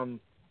fine. I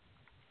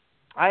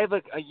have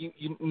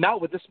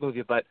not with this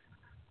movie, but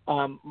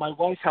my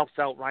wife helps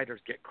out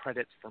writers get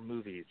credits for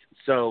movies.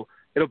 So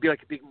it'll be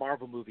like a big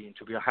Marvel movie, and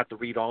she'll have to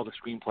read all the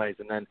screenplays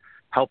and then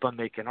help them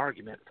make an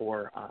argument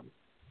for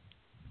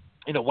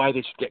why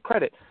they should get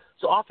credit.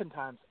 So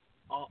oftentimes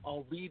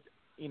I'll read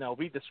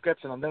the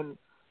scripts, and then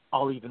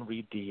I'll even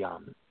read the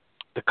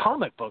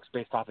comic books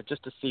based off it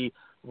just to see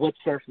what's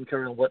source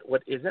material and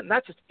what isn't. And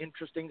that's just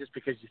interesting just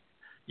because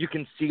you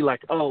can see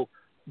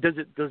does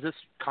this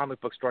comic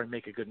book story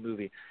make a good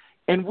movie?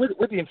 And with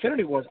the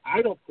Infinity Wars,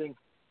 I don't think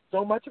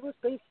so much of it was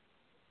based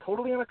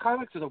totally on a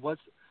comic, so there was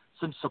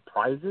some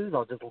surprises.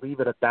 I'll just leave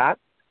it at that.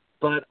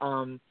 But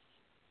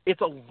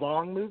it's a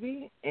long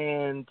movie,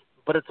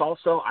 but it's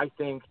also, I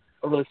think,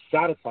 a really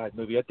satisfied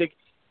movie. I think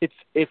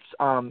it's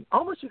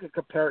almost you could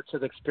compare it to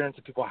the experience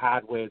that people had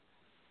with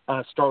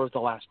Star Wars: The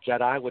Last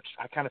Jedi, which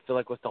I kind of feel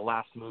like was the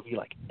last movie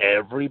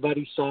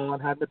everybody saw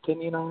and had an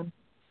opinion on.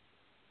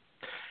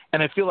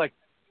 And I feel like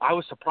I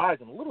was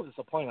surprised and a little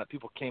disappointed that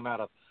people came out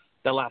of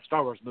the last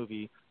Star Wars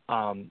movie,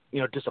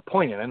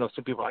 disappointed. I know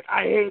some people are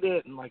I hate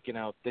it, and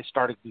they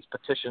started these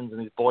petitions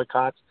and these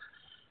boycotts.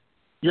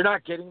 You're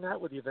not getting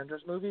that with the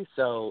Avengers movie,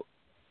 so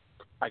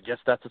I guess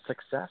that's a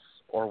success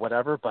or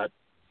whatever. But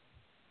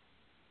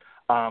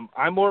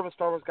I'm more of a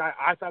Star Wars guy.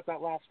 I thought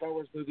that last Star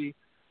Wars movie,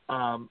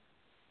 I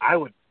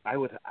would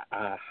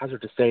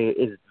hazard to say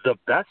is the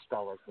best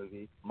Star Wars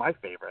movie, my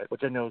favorite,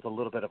 which I know is a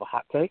little bit of a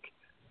hot take,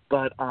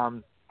 but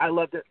I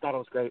loved it. Thought it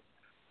was great.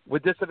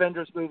 With this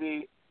Avengers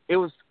movie,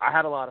 I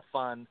had a lot of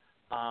fun,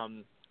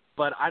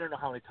 but I don't know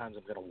how many times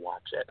I'm going to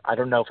watch it. I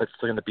don't know if it's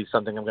going to be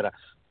something I'm going to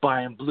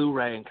buy on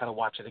Blu-ray and kind of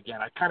watch it again.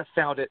 I kind of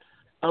found it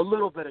a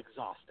little bit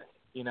exhausting,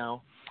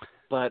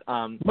 But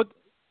I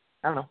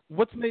don't know.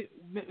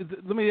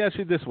 Let me ask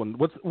you this one.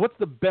 What's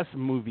the best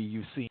movie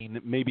you've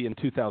seen maybe in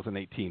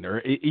 2018,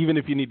 or even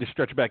if you need to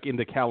stretch back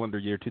into calendar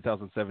year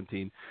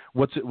 2017?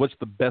 What's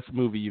the best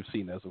movie you've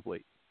seen as of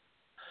late?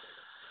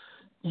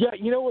 Yeah,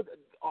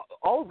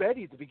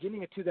 already the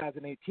beginning of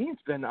 2018's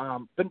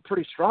been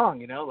pretty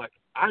strong.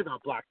 I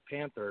thought Black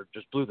Panther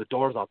just blew the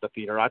doors off the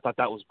theater. I thought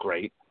that was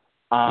great.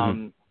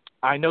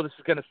 I know this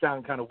is going to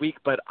sound kind of weak,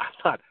 but I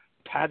thought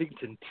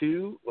Paddington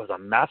 2 was a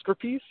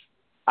masterpiece.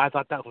 I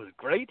thought that was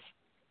great.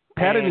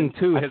 Paddington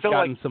 2 has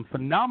gotten some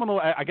phenomenal.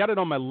 I got it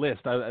on my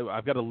list.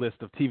 I've got a list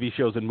of TV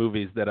shows and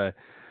movies that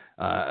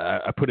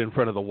I put in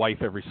front of the wife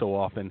every so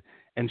often,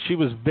 and she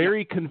was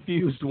very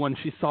confused when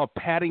she saw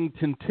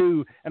Paddington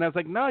 2, and I was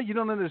like, "No, you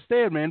don't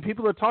understand, man.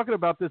 People are talking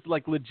about this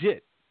like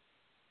legit."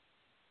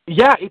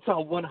 Yeah, it's a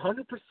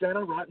 100%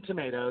 on Rotten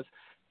Tomatoes,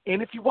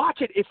 and if you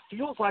watch it, it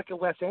feels like a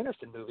Wes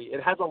Anderson movie.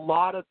 It has a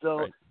lot of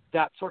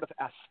that sort of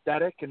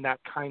aesthetic and that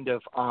kind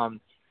of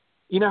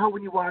you know how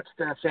when you watch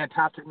the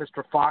Fantastic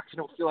Mr. Fox, you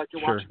don't feel like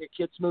you're watching a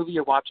kid's movie.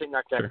 You're watching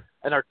like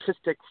an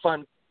artistic,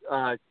 fun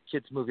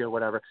kids movie or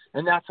whatever.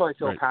 And that's how I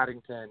feel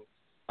Paddington,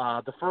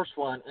 the first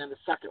one and the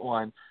second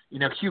one. You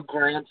know, Hugh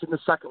Grant's in the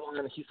second one,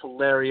 and he's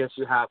hilarious.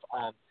 You have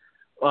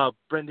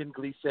Brendan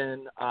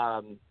Gleeson,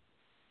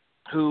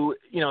 who,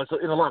 you know, is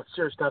in a lot of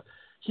serious stuff.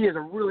 He has a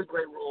really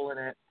great role in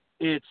it.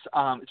 It's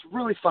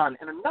really fun.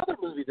 And another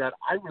movie that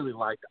I really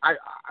liked, I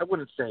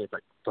wouldn't say it's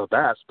like the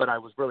best, but I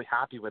was really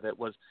happy with it,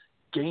 was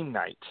Game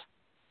Night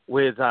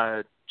with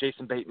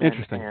Jason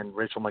Bateman and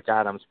Rachel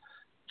McAdams.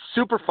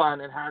 Super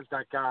fun. It has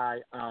that guy,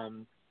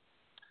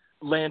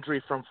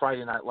 Landry from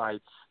Friday Night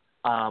Lights.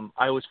 I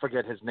always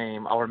forget his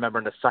name. I'll remember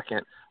in a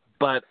second.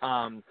 But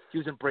he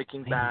was in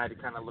Breaking Bad. He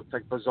kind of looks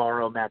like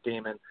Bizarro Matt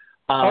Damon.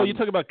 You're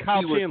talking about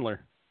Kyle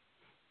Chandler.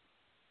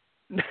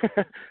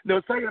 No,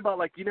 it's talking about,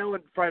 like, you know,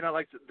 in Friday Night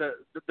Lights,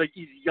 the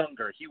he's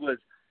younger. He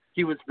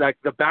was like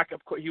the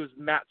backup. He was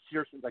Matt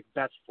Searson's like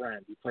best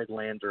friend. He played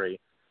Landry.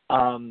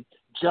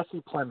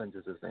 Jesse Plemons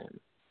is his name.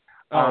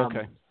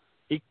 Okay.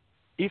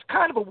 He's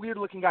kind of a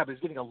weird-looking guy, but he's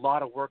getting a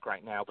lot of work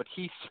right now. But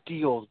he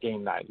steals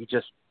Game Night. He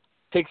just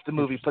takes the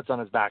movie, puts it on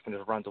his back, and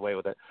just runs away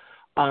with it.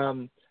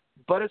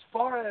 But as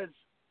far as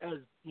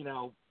you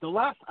know, the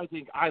last, I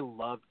think I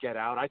loved Get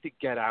Out. I think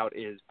Get Out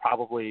is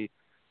probably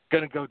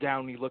going to go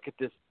down when you look at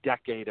this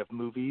decade of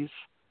movies.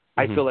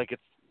 I feel like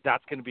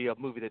that's going to be a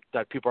movie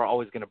that people are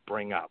always going to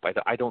bring up.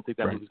 I don't think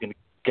that movie's going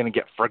to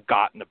get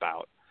forgotten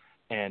about.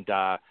 And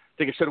I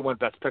think it should have won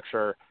Best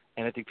Picture,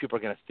 and I think people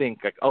are going to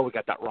think, like, oh, we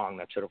got that wrong.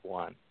 That should have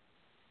won.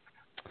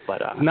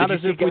 But not as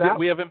if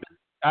we haven't been.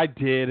 I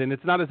did, and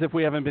it's not as if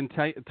we haven't been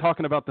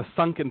talking about The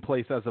Sunken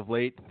Place as of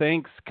late.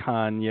 Thanks,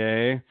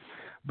 Kanye.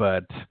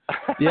 But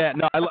yeah,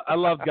 no, I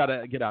loved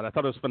Get Out. I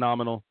thought it was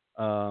phenomenal.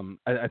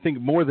 I think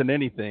more than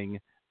anything,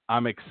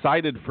 I'm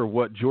excited for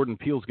what Jordan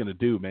Peele's going to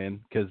do, man,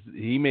 because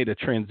he made a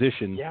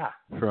transition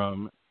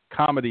from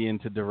comedy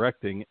into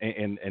directing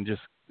and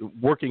just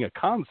working a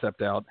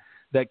concept out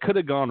that could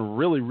have gone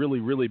really, really,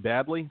 really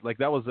badly. Like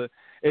that was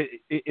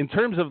in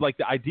terms of like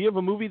the idea of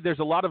a movie, there's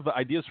a lot of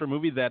ideas for a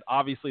movie that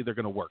obviously they're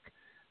going to work.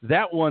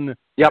 That one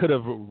could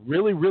have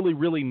really, really,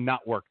 really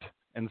not worked.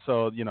 And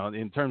so, you know,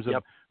 in terms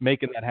of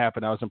making that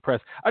happen, I was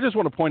impressed. I just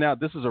want to point out,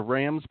 this is a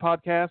Rams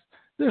podcast.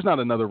 There's not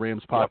another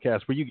Rams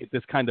podcast where you get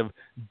this kind of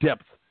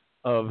depth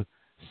of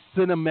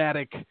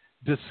cinematic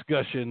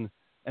discussion,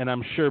 and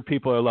I'm sure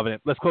people are loving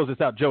it. Let's close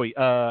this out, Joey.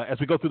 As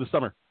we go through the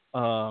summer,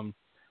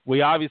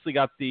 we obviously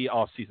got the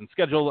off-season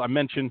schedule. I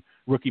mentioned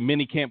rookie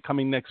minicamp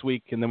coming next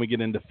week, and then we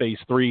get into phase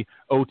 3,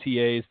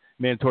 OTAs,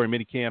 mandatory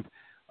minicamp.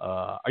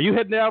 Are you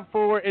heading out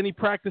for any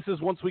practices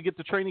once we get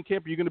to training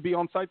camp? Are you going to be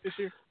on site this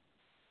year?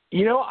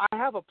 You know, I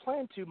have a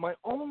plan to. My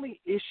only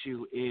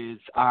issue is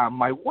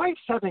my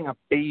wife's having a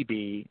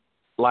baby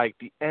like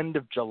the end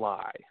of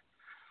July.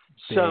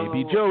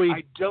 Baby Joey.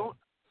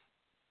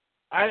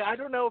 I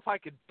don't know if I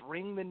could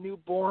bring the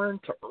newborn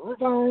to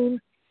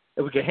Irvine.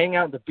 If we could hang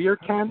out in the beer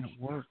tent.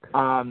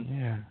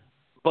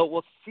 But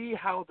we'll see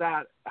how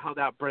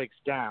that breaks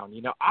down.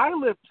 You know, I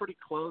live pretty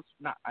close.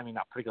 Not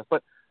pretty close,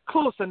 but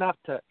close enough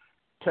to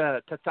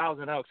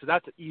Thousand Oaks, so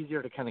that's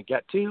easier to kind of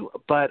get to.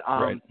 But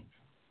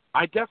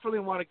I definitely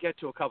want to get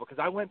to a couple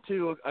because I went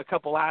to a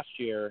couple last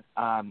year,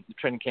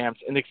 training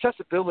camps, and the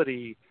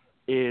accessibility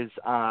is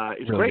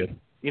really great. Good.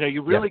 You know,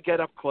 you really get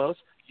up close.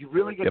 You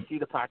really get to see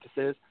the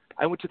practices.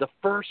 I went to the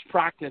first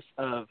practice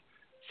of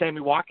Sammy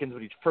Watkins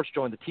when he first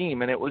joined the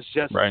team, and it was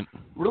just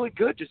really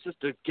good just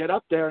to get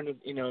up there and,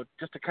 you know,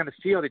 just to kind of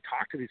see how they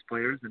talk to these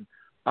players and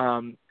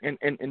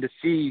to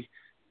see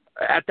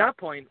at that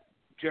point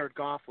Jared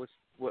Goff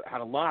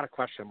had a lot of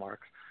question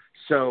marks.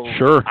 So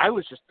I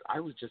was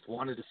just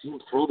wanted to see him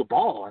throw the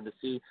ball and to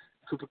see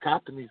Cooper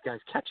Kupp and these guys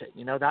catch it.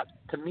 You know, that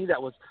to me that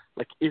was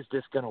like, is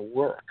this going to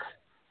work?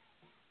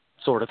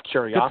 Sort of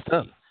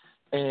curiosity.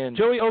 And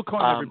Joey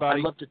O'Connor,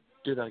 everybody. I'd love to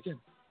do that again.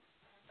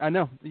 I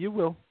know you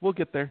will. We'll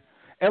get there.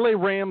 LA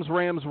Rams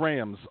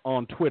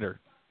on Twitter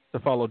to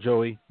follow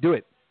Joey. Do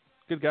it.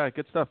 Good guy.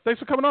 Good stuff. Thanks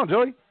for coming on,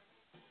 Joey.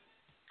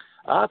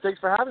 Thanks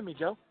for having me,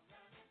 Joe.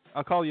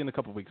 I'll call you in a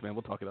couple of weeks, man.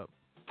 We'll talk it up.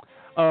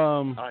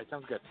 All right,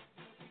 sounds good.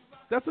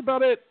 That's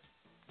about it.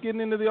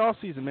 Getting into the off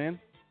season, man.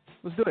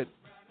 Let's do it.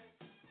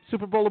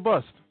 Super Bowl or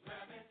bust.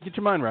 Get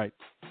your mind right.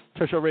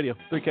 Church Show Radio,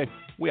 3K.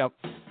 We out.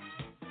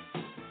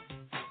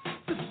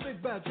 This is Big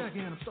bad Jackie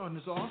and I'm starting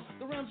this off.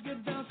 The Rams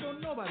get down so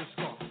nobody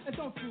scoff. And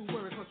don't you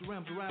worry, cause the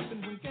Rams are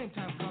rapping. When game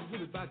time comes,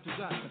 we'll be back to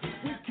zapping.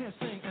 We can't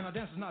sing and our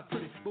dance is not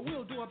pretty, but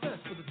we'll do our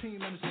best for the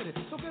team and the city.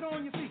 So get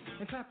on your feet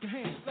and clap your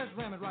hands. Let's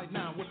ram it right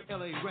now with the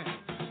LA Rams.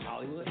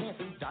 Hollywood,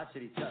 Hampton, Dodge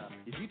City tough.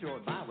 If you throw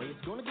it my way,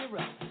 it's gonna get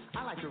rough.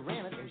 I like to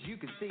ram it, as you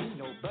can see.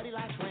 Nobody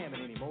likes ramming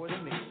any more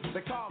than me.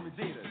 They call me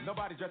Jeter,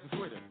 nobody dresses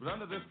sweeter. But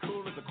under this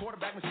cool is a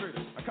quarterback mistreater.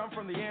 I come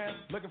from the air,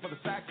 looking for the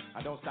sack.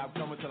 I don't stop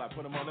coming till I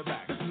put them on the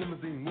back. This is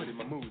limousine with it,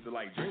 my moves are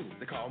like dreams.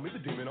 They call me the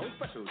demon on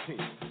special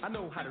teams. I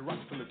know how to rock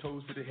from the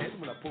toes to the head.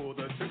 When I pull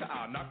the trigger,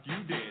 I'll knock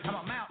you dead. I'm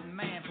a mountain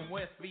man from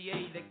West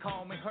VA. They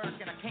call me Herc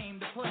and I came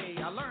to play.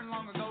 I learned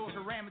long ago if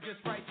you ram it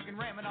just right, you can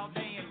ram it all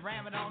day and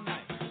ram it all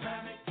night.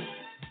 Ram it.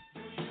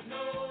 Do you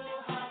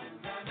know how to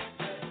ram it?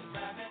 Let's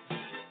ram it.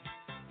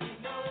 We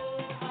know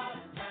how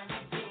to ram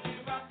it. We'll be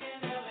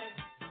rockin' LA.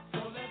 So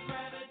let's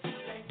ram it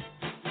today.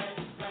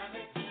 Let's ram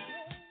it.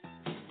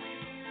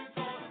 We're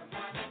gonna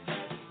ram it.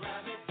 Let's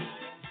ram it.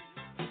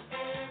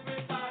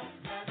 Everybody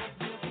ram it.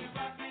 We'll be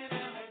rockin'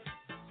 LA.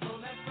 So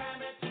let's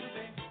ram it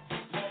today.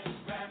 Let's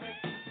ram it.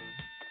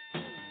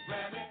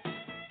 Ram it.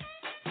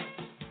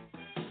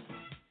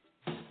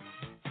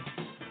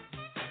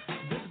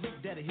 This Big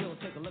Daddy Hill,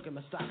 take a look at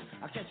my stock.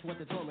 I catch what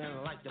they throw me and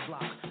I like to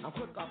block. I'm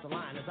quick off the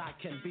line as I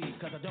can be,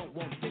 cause I don't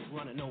want dick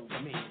running over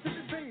me. This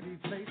is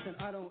Babyface and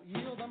I don't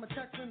yield. I'm a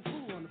tackling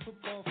fool on the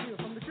football field.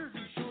 From the Jersey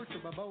Shore to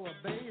Balboa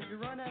Bay. If you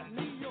run at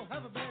me, you'll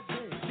have a bad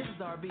day. This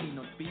is RB,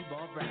 no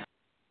speedball Brown.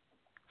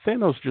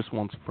 Thanos just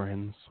wants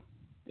friends.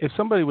 If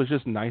somebody was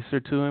just nicer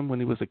to him when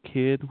he was a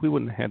kid, we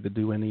wouldn't have had to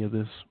do any of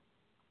this.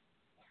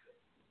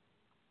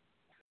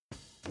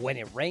 When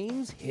it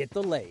rains, hit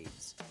the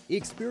lanes.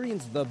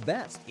 Experience the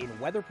best in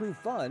weatherproof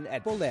fun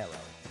at Bolero.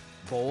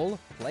 Bowl,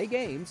 play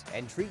games,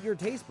 and treat your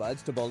taste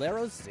buds to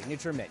Bolero's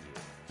signature menu.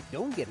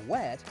 Don't get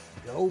wet,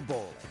 go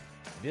bowling.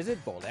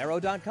 Visit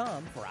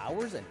Bolero.com for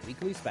hours and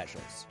weekly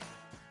specials.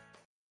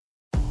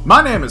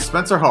 My name is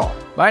Spencer Hall.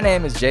 My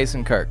name is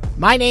Jason Kirk.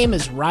 My name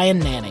is Ryan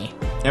Nanny.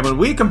 And when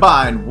we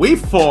combine, we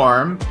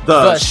form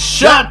the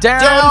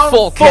Shutdown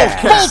Fullcast.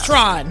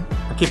 Voltron!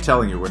 I keep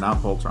telling you, we're not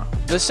Voltron.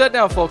 The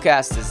Shutdown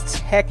Fullcast is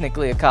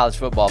technically a college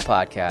football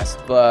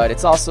podcast, but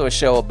it's also a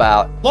show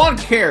about lawn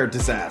care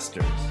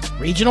disasters,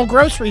 regional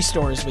grocery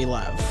stores we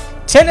love,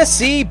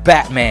 Tennessee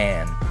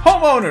Batman,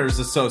 homeowners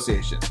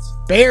associations,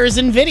 bears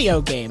and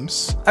video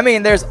games. I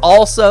mean, there's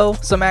also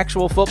some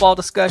actual football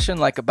discussion,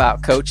 like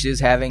about coaches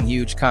having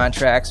huge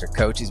contracts, or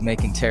coaches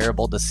making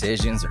terrible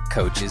decisions, or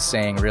coaches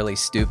saying really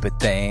stupid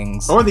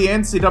things. Or the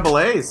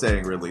NCAA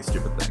saying really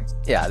stupid things.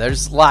 Yeah,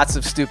 there's lots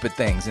of stupid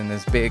things in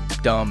this big,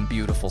 dumb,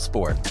 beautiful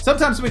sport.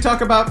 Sometimes we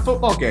talk about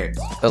football games.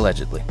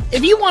 Allegedly.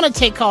 If you want to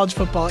take college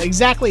football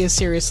exactly as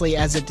seriously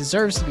as it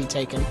deserves to be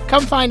taken,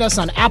 come find us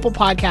on Apple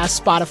Podcasts,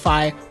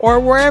 Spotify, or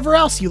wherever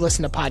else you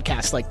listen to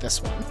podcasts like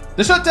this one.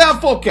 The Shutdown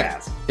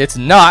Fullcast. It's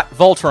not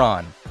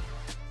Voltron.